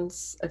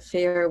Clinton's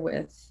affair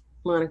with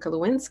Monica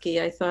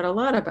Lewinsky, I thought a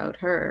lot about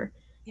her.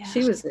 Yeah.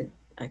 She was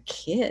a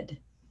kid.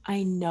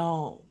 I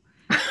know.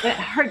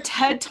 Her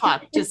TED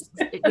Talk just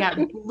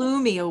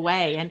blew me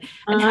away. And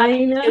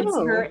having kids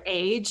her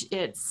age,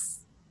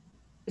 it's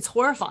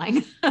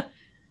horrifying.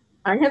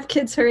 I have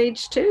kids her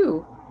age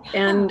too.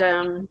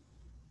 And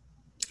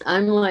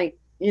I'm like,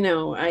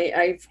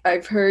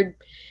 I've heard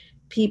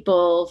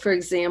people, for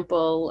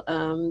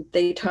example,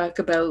 they talk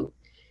about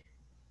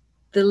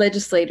the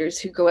legislators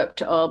who go up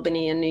to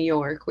Albany in New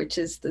York, which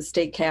is the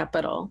state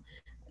capital.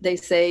 They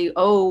say,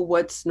 oh,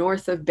 what's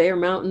north of Bear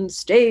Mountain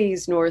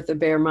stays north of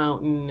Bear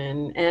Mountain.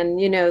 And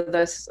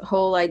this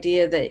whole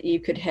idea that you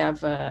could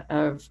have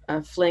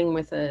a fling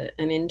with an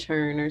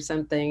intern or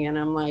something. And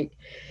I'm like,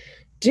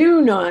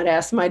 do not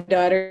ask my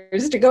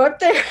daughters to go up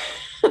there.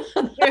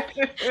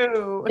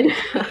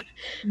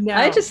 No.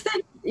 I just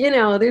think,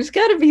 there's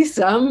got to be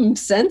some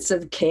sense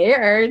of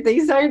care.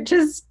 These aren't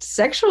just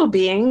sexual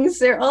beings.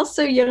 They're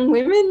also young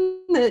women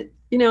that,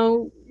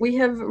 we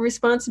have a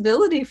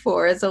responsibility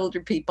for as older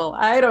people.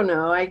 I don't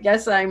know. I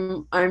guess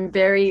I'm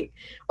very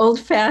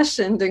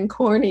old-fashioned and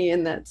corny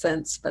in that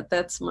sense, but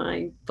that's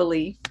my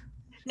belief.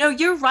 No,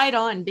 you're right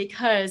on,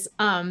 because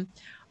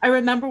I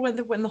remember when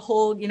the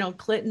whole,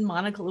 Clinton,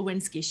 Monica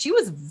Lewinsky, she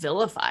was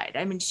vilified.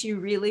 I mean, she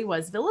really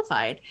was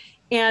vilified.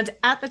 And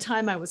at the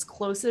time I was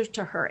closer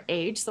to her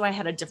age, so I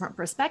had a different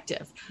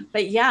perspective.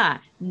 But yeah,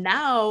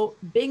 now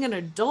being an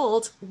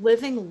adult,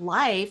 living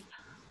life,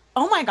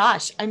 oh my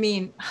gosh. I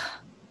mean,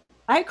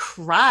 I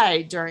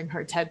cried during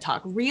her TED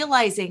Talk,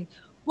 realizing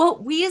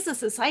what we as a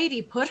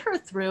society put her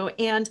through,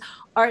 and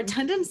our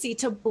tendency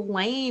to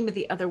blame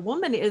the other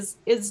woman is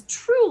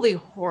truly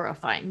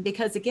horrifying,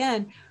 because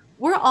again,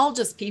 we're all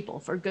just people,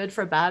 for good,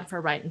 for bad,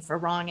 for right, and for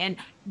wrong. And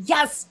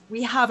yes,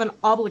 we have an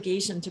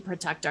obligation to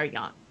protect our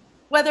young,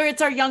 whether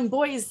it's our young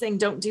boys saying,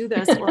 don't do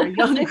this, or our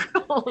young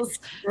girls.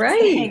 Right.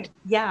 Saying,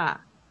 yeah.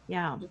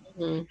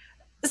 Mm-hmm.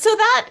 So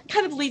that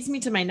kind of leads me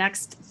to my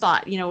next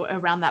thought,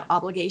 around that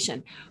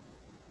obligation.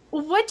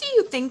 What do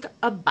you think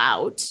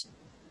about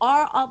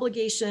our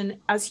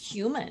obligation as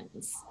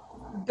humans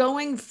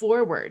going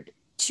forward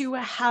to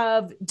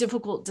have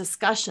difficult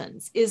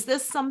discussions? Is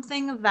this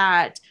something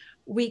that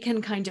we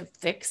can kind of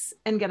fix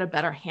and get a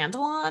better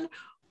handle on?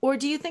 Or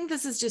do you think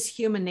this is just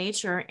human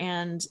nature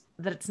and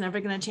that it's never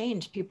going to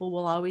change? People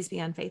will always be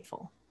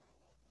unfaithful.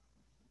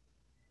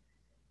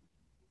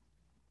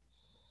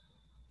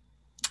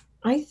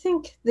 I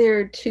think there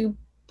are two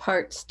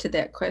parts to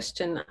that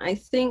question. I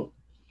think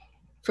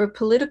for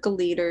political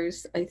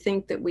leaders, I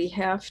think that we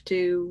have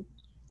to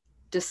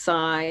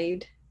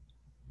decide,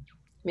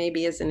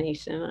 maybe as a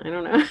nation, I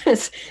don't know,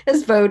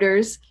 as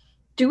voters,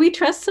 do we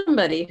trust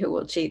somebody who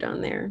will cheat on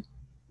their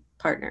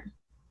partner?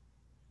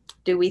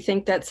 Do we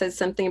think that says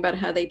something about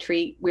how they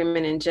treat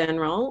women in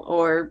general,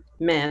 or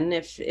men,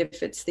 if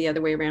it's the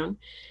other way around?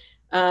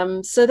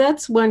 So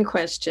that's one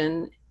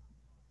question.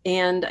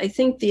 And I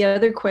think the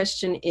other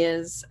question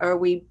is, are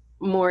we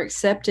more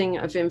accepting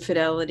of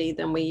infidelity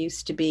than we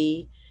used to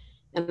be?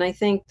 And I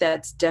think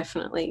that's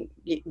definitely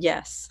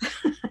yes.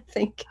 I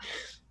think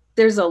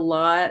there's a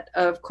lot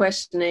of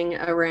questioning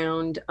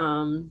around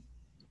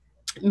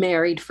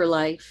married for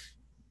life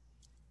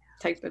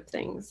type of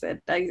things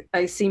that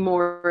I see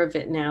more of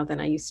it now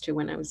than I used to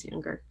when I was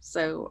younger.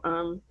 So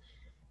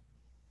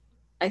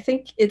I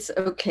think it's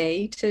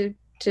okay to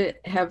to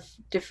have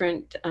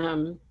different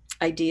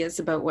ideas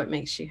about what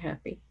makes you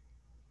happy.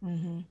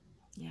 Mm-hmm.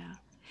 Yeah.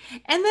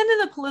 And then in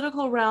the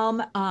political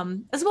realm,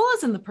 as well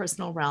as in the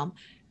personal realm,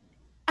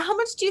 how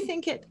much do you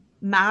think it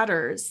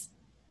matters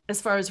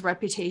as far as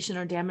reputation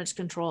or damage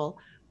control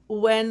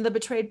when the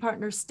betrayed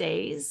partner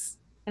stays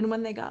and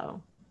when they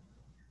go?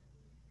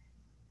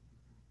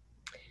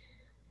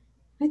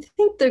 I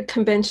think the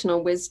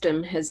conventional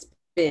wisdom has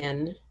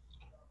been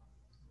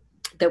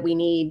that we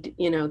need,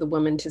 the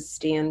woman to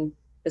stand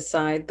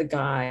beside the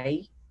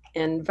guy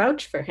and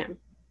vouch for him.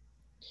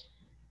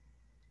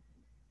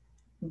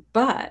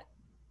 But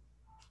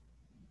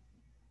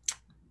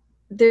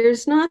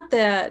there's not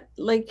that,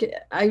 like,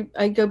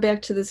 I go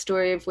back to the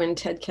story of when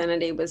Ted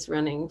Kennedy was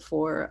running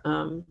for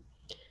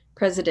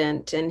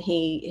president, and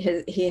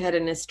he had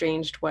an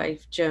estranged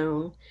wife,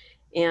 Joan,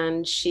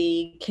 and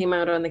she came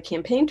out on the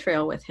campaign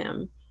trail with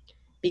him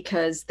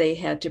because they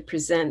had to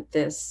present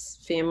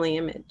this family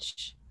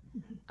image.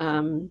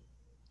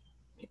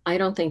 I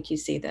don't think you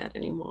see that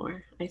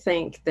anymore. I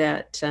think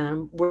that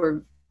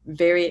we're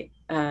very,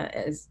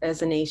 as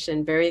a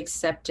nation, very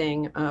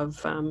accepting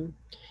of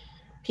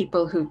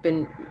people who've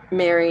been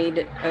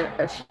married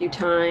a few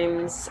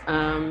times,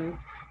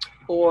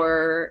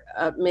 or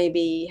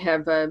maybe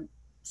have a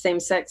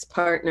same-sex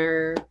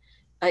partner.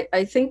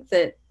 I think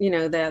that,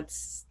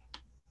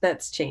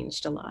 that's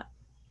changed a lot.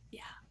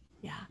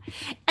 Yeah.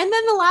 And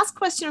then the last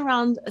question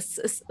around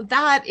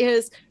that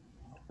is,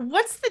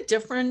 what's the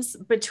difference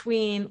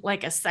between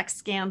like a sex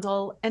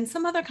scandal and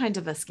some other kind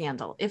of a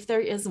scandal, if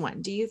there is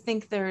one? Do you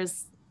think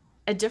there's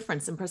a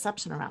difference in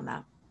perception around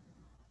that?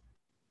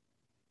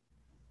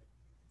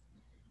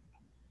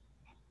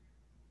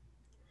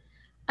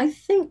 I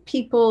think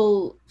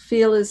people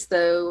feel as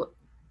though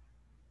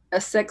a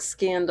sex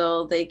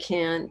scandal, they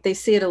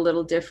see it a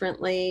little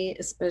differently,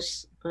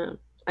 especially,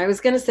 I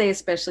was going to say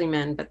especially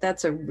men, but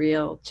that's a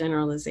real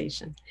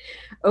generalization.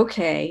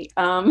 Okay.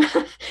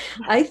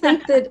 I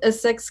think that a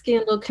sex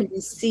scandal can be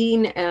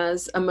seen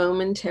as a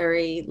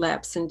momentary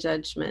lapse in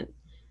judgment.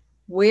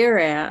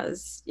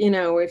 Whereas,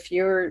 if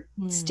you're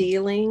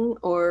stealing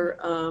or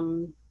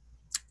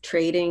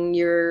trading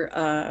your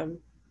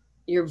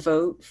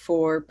vote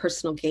for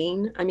personal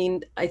gain,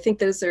 I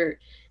think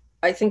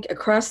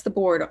across the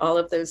board, all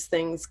of those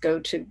things go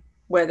to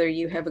whether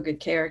you have a good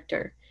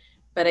character.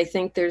 But I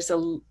think there's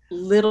a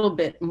little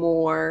bit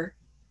more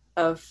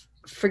of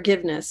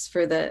forgiveness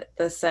for the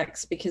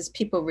sex, because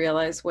people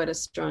realize what a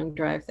strong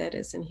drive that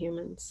is in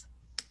humans.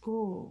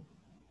 Ooh,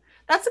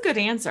 that's a good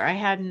answer. I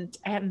hadn't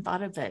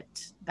thought of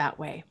it that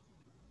way.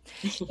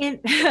 And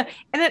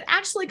it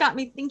actually got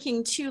me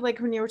thinking too, like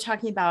when you were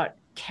talking about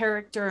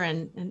character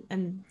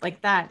and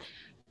like that,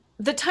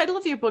 the title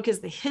of your book is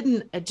The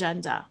Hidden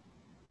Agenda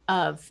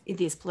of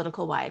These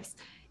Political Wives.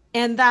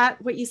 And that,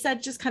 what you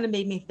said just kind of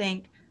made me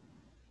think,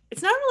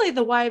 it's not really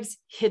the wives'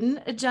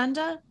 hidden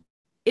agenda.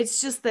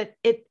 It's just that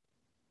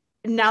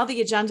now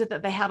the agenda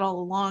that they had all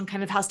along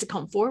kind of has to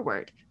come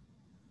forward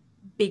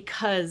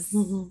because,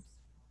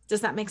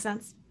 does that make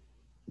sense?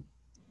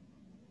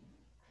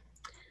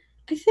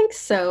 I think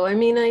so.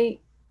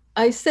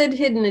 I said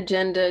hidden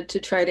agenda to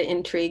try to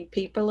intrigue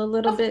people a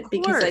little bit,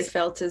 because I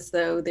felt as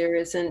though there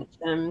isn't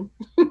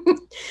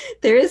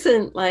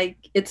like,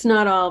 it's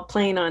not all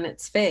plain on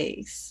its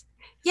face.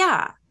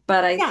 Yeah.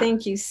 But I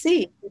think you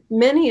see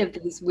many of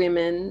these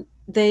women,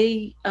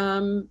 they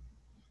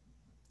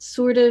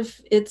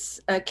it's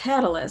a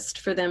catalyst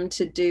for them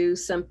to do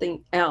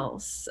something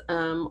else,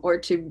 or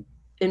to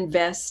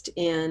invest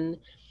in,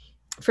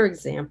 for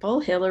example,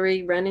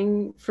 Hillary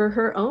running for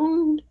her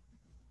own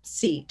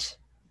seat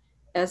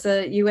as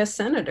a U.S.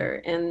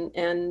 Senator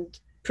and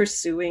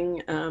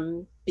pursuing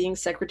being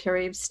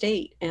Secretary of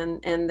State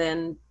and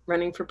then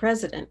running for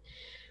president.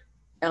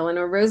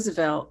 Eleanor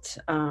Roosevelt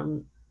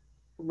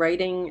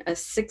writing a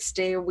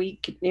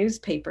 6-day-a-week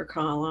newspaper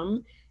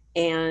column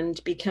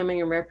and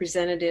becoming a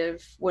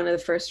representative, one of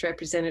the first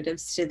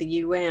representatives to the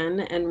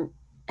UN, and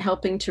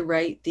helping to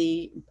write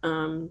the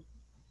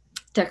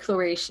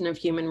Declaration of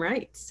Human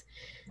Rights.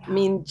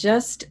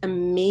 Just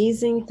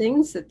amazing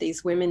things that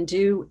these women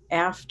do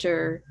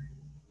after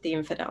the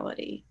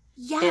infidelity.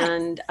 Yes.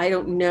 And I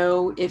don't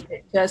know if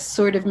it just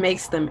sort of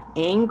makes them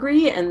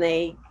angry and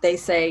they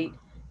say,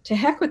 to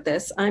heck with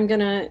this, I'm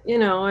gonna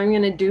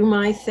do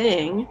my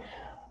thing.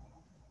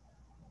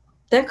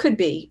 That could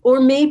be. Or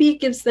maybe it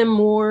gives them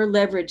more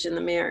leverage in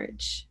the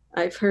marriage.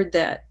 I've heard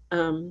that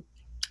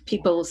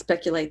people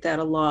speculate that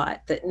a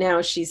lot, that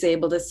now she's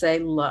able to say,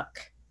 look,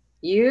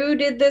 you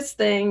did this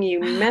thing, you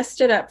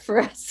messed it up for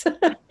us.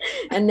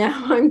 And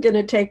now I'm going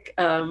to take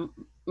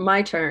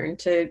my turn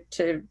to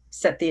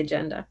set the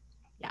agenda.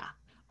 Yeah.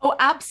 Oh,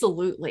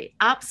 absolutely.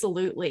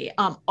 Absolutely.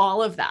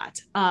 All of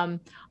that. I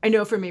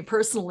know for me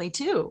personally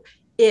too,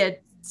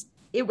 it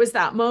was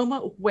that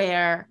moment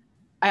where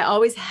I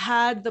always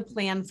had the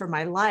plan for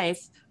my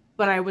life,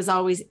 but I was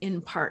always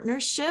in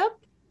partnership.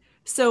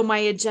 So my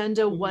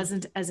agenda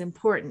wasn't as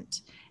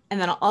important.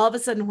 And then all of a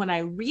sudden, when I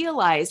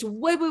realized,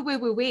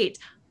 wait,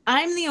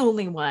 I'm the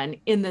only one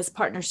in this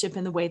partnership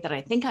in the way that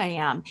I think I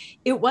am,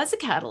 it was a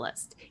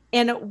catalyst.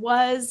 And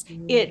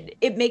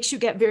it makes you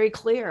get very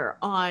clear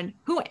on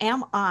who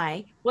am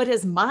I? What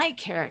is my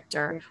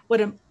character? What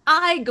am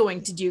I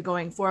going to do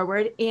going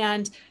forward?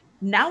 And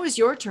now is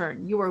your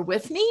turn. You are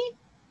with me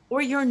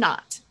or you're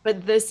not,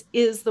 but this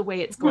is the way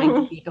it's going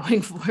to be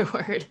going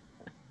forward.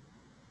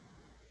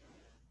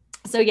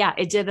 So yeah,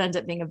 it did end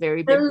up being a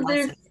very big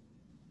lesson.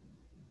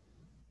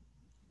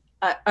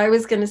 I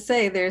was going to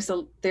say there's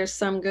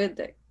some good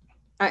that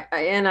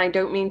and I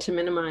don't mean to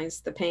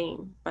minimize the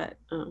pain, but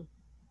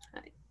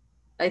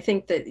I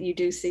think that you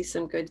do see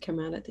some good come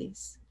out of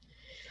these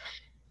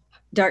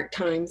dark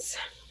times.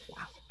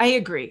 I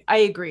agree.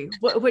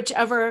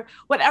 Whatever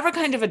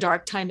kind of a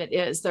dark time it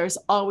is, there's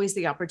always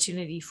the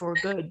opportunity for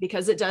good,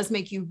 because it does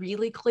make you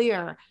really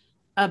clear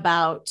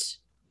about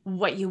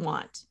what you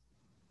want.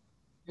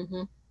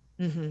 Mm-hmm.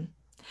 Mm-hmm.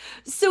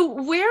 So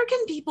where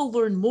can people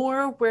learn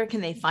more? Where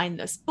can they find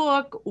this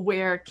book?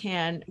 Where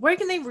can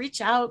they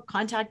reach out,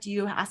 contact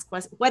you, ask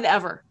questions,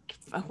 whatever?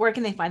 Where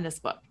can they find this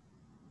book?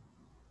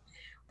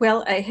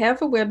 Well, I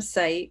have a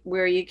website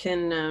where you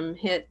can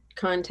hit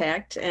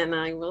contact, and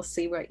I will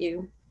see what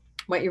you're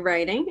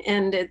writing.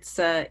 And it's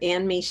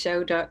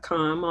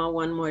AnnMeShow.com, all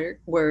one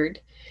word.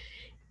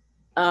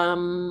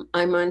 I'm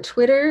on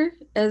Twitter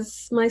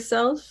as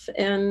myself,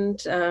 and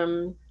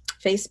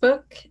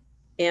Facebook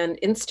and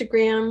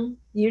Instagram,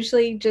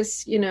 usually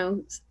just,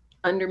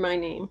 under my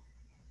name.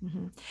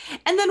 Mm-hmm.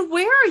 And then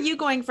where are you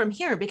going from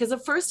here? Because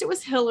at first it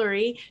was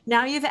Hillary.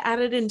 Now you've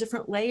added in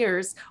different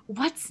layers.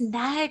 What's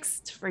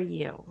next for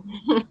you?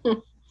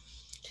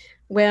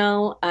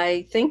 Well,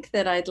 I think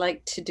that I'd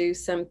like to do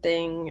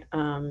something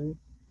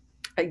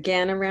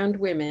again around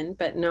women,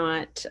 but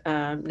not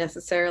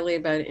necessarily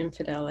about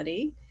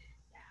infidelity.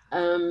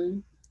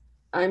 I'm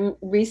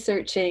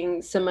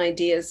researching some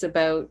ideas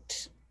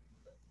about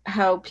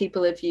how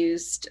people have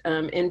used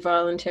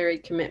involuntary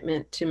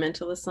commitment to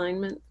mental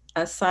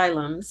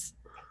asylums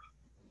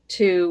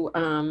to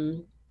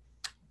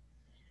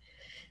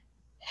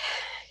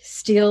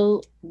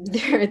steal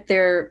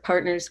their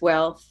partner's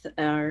wealth,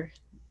 or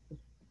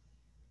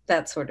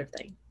that sort of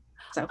thing.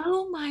 So,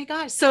 oh my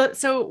gosh!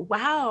 So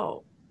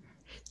wow.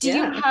 Do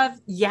you have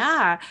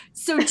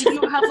So do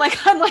you have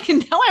I'm like,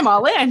 now I'm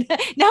all in.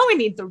 Now we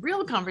need the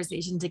real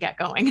conversation to get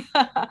going.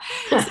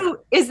 So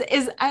is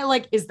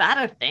that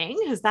a thing?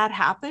 Has that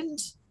happened?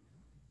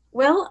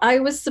 Well, I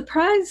was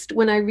surprised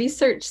when I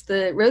researched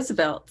the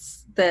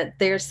Roosevelts that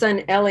their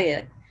son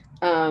Elliot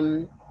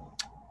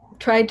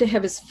tried to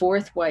have his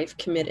fourth wife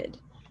committed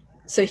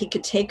so he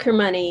could take her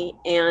money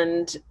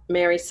and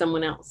marry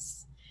someone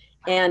else.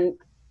 And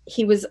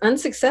he was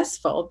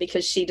unsuccessful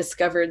because she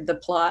discovered the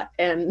plot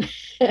and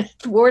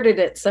thwarted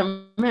it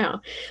somehow.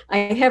 I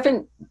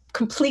haven't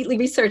completely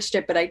researched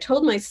it, but I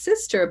told my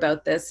sister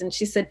about this, and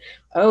she said,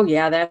 oh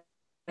yeah, that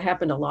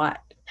happened a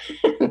lot.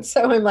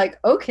 So I'm like,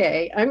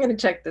 okay, I'm going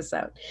to check this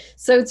out.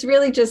 So it's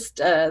really just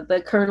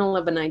the kernel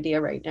of an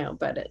idea right now,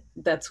 but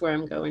that's where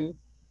I'm going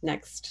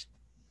next.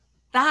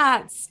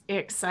 That's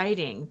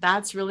exciting.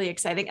 That's really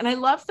exciting. And I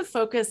love the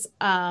focus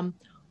on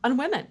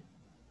women.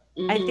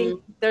 Mm-hmm. I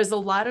think there's a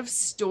lot of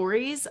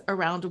stories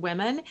around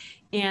women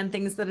and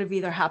things that have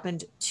either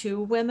happened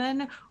to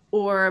women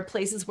or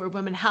places where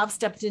women have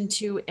stepped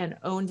into and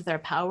owned their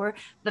power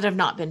that have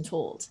not been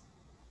told.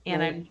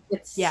 And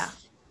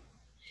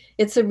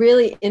it's a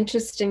really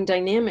interesting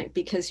dynamic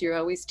because you're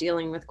always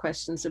dealing with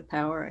questions of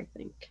power, I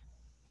think.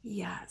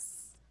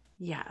 Yes.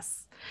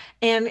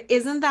 And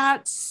isn't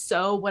that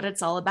so what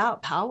it's all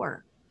about?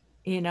 Power,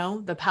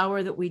 the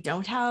power that we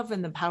don't have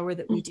and the power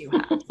that we do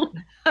have.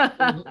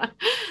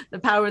 The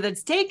power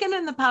that's taken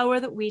and the power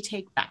that we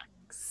take back.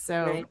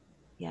 So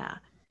yeah,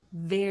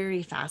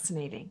 very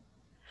fascinating.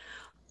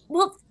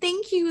 Well,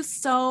 thank you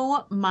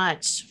so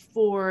much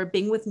for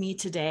being with me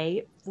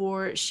today,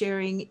 for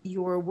sharing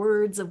your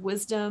words of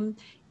wisdom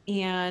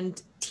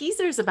and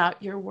teasers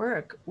about your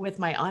work with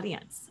my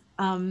audience.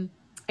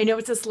 I know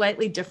it's a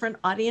slightly different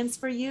audience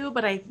for you,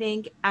 but I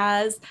think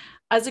as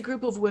a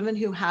group of women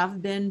who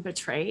have been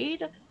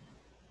betrayed,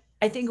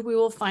 I think we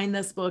will find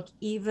this book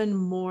even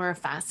more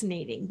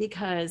fascinating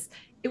because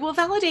it will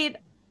validate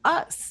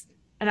us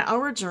and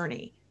our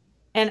journey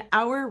and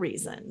our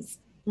reasons.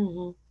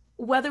 Mm-hmm.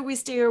 Whether we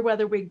stay or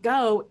whether we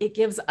go, it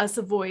gives us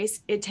a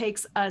voice. It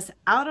takes us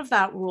out of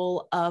that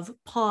role of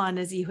pawn,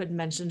 as you had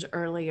mentioned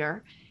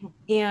earlier,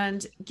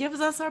 and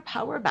gives us our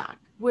power back,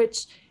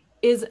 which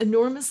is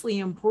enormously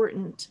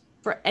important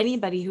for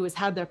anybody who has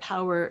had their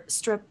power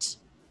stripped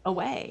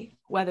away,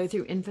 whether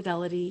through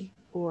infidelity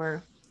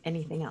or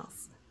anything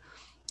else.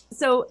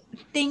 So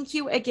thank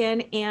you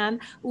again, Anne.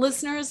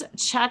 Listeners,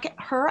 check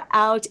her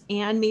out,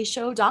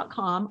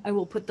 AnnMeShow.com. I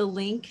will put the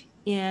link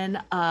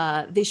in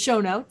the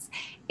show notes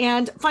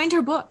and find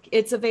her book.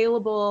 It's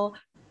available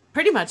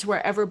pretty much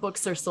wherever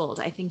books are sold.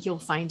 I think you'll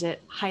find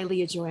it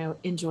highly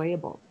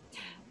enjoyable.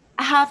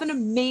 Have an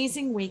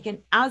amazing week.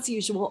 And as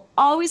usual,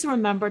 always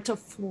remember to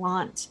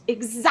flaunt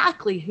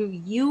exactly who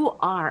you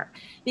are,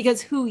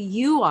 because who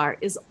you are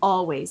is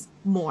always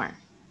more.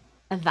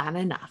 than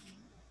enough.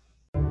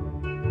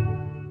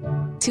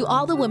 To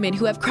all the women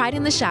who have cried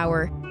in the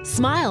shower,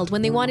 smiled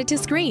when they wanted to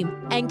scream,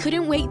 and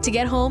couldn't wait to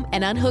get home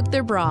and unhook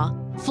their bra,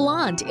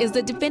 Flaunt is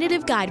the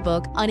definitive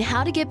guidebook on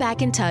how to get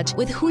back in touch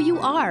with who you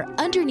are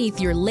underneath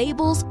your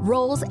labels,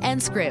 roles,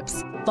 and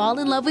scripts. Fall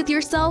in love with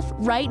yourself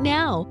right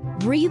now.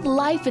 Breathe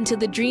life into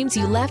the dreams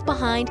you left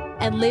behind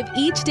and live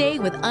each day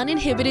with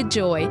uninhibited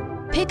joy.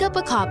 Pick up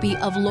a copy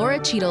of Laura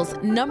Cheadle's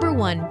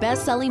 #1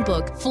 best-selling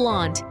book,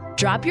 Flaunt.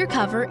 Drop your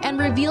cover and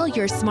reveal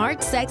your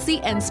smart, sexy,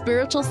 and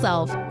spiritual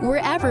self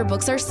wherever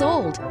books are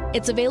sold.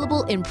 It's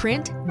available in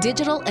print,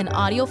 digital, and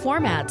audio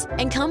formats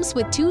and comes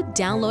with 2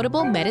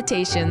 downloadable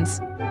meditations.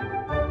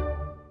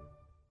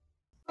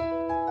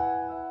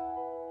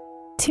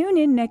 Tune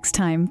in next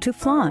time to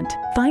Flaunt.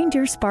 Find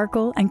your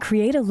sparkle and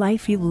create a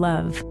life you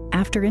love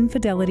after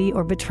infidelity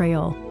or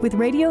betrayal with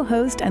radio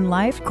host and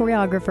live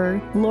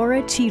choreographer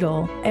Laura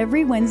Cheadle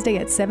every Wednesday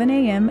at 7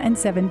 a.m. and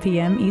 7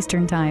 p.m.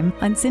 Eastern Time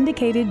on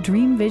syndicated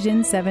Dream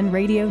Vision 7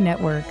 radio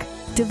network.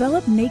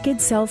 Develop naked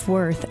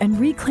self-worth and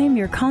reclaim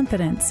your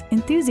confidence,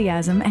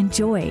 enthusiasm, and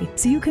joy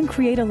so you can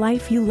create a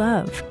life you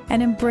love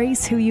and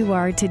embrace who you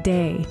are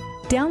today.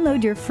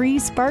 Download your free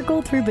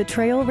Sparkle Through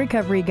Betrayal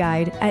Recovery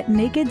Guide at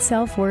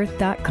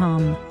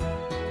nakedselfworth.com.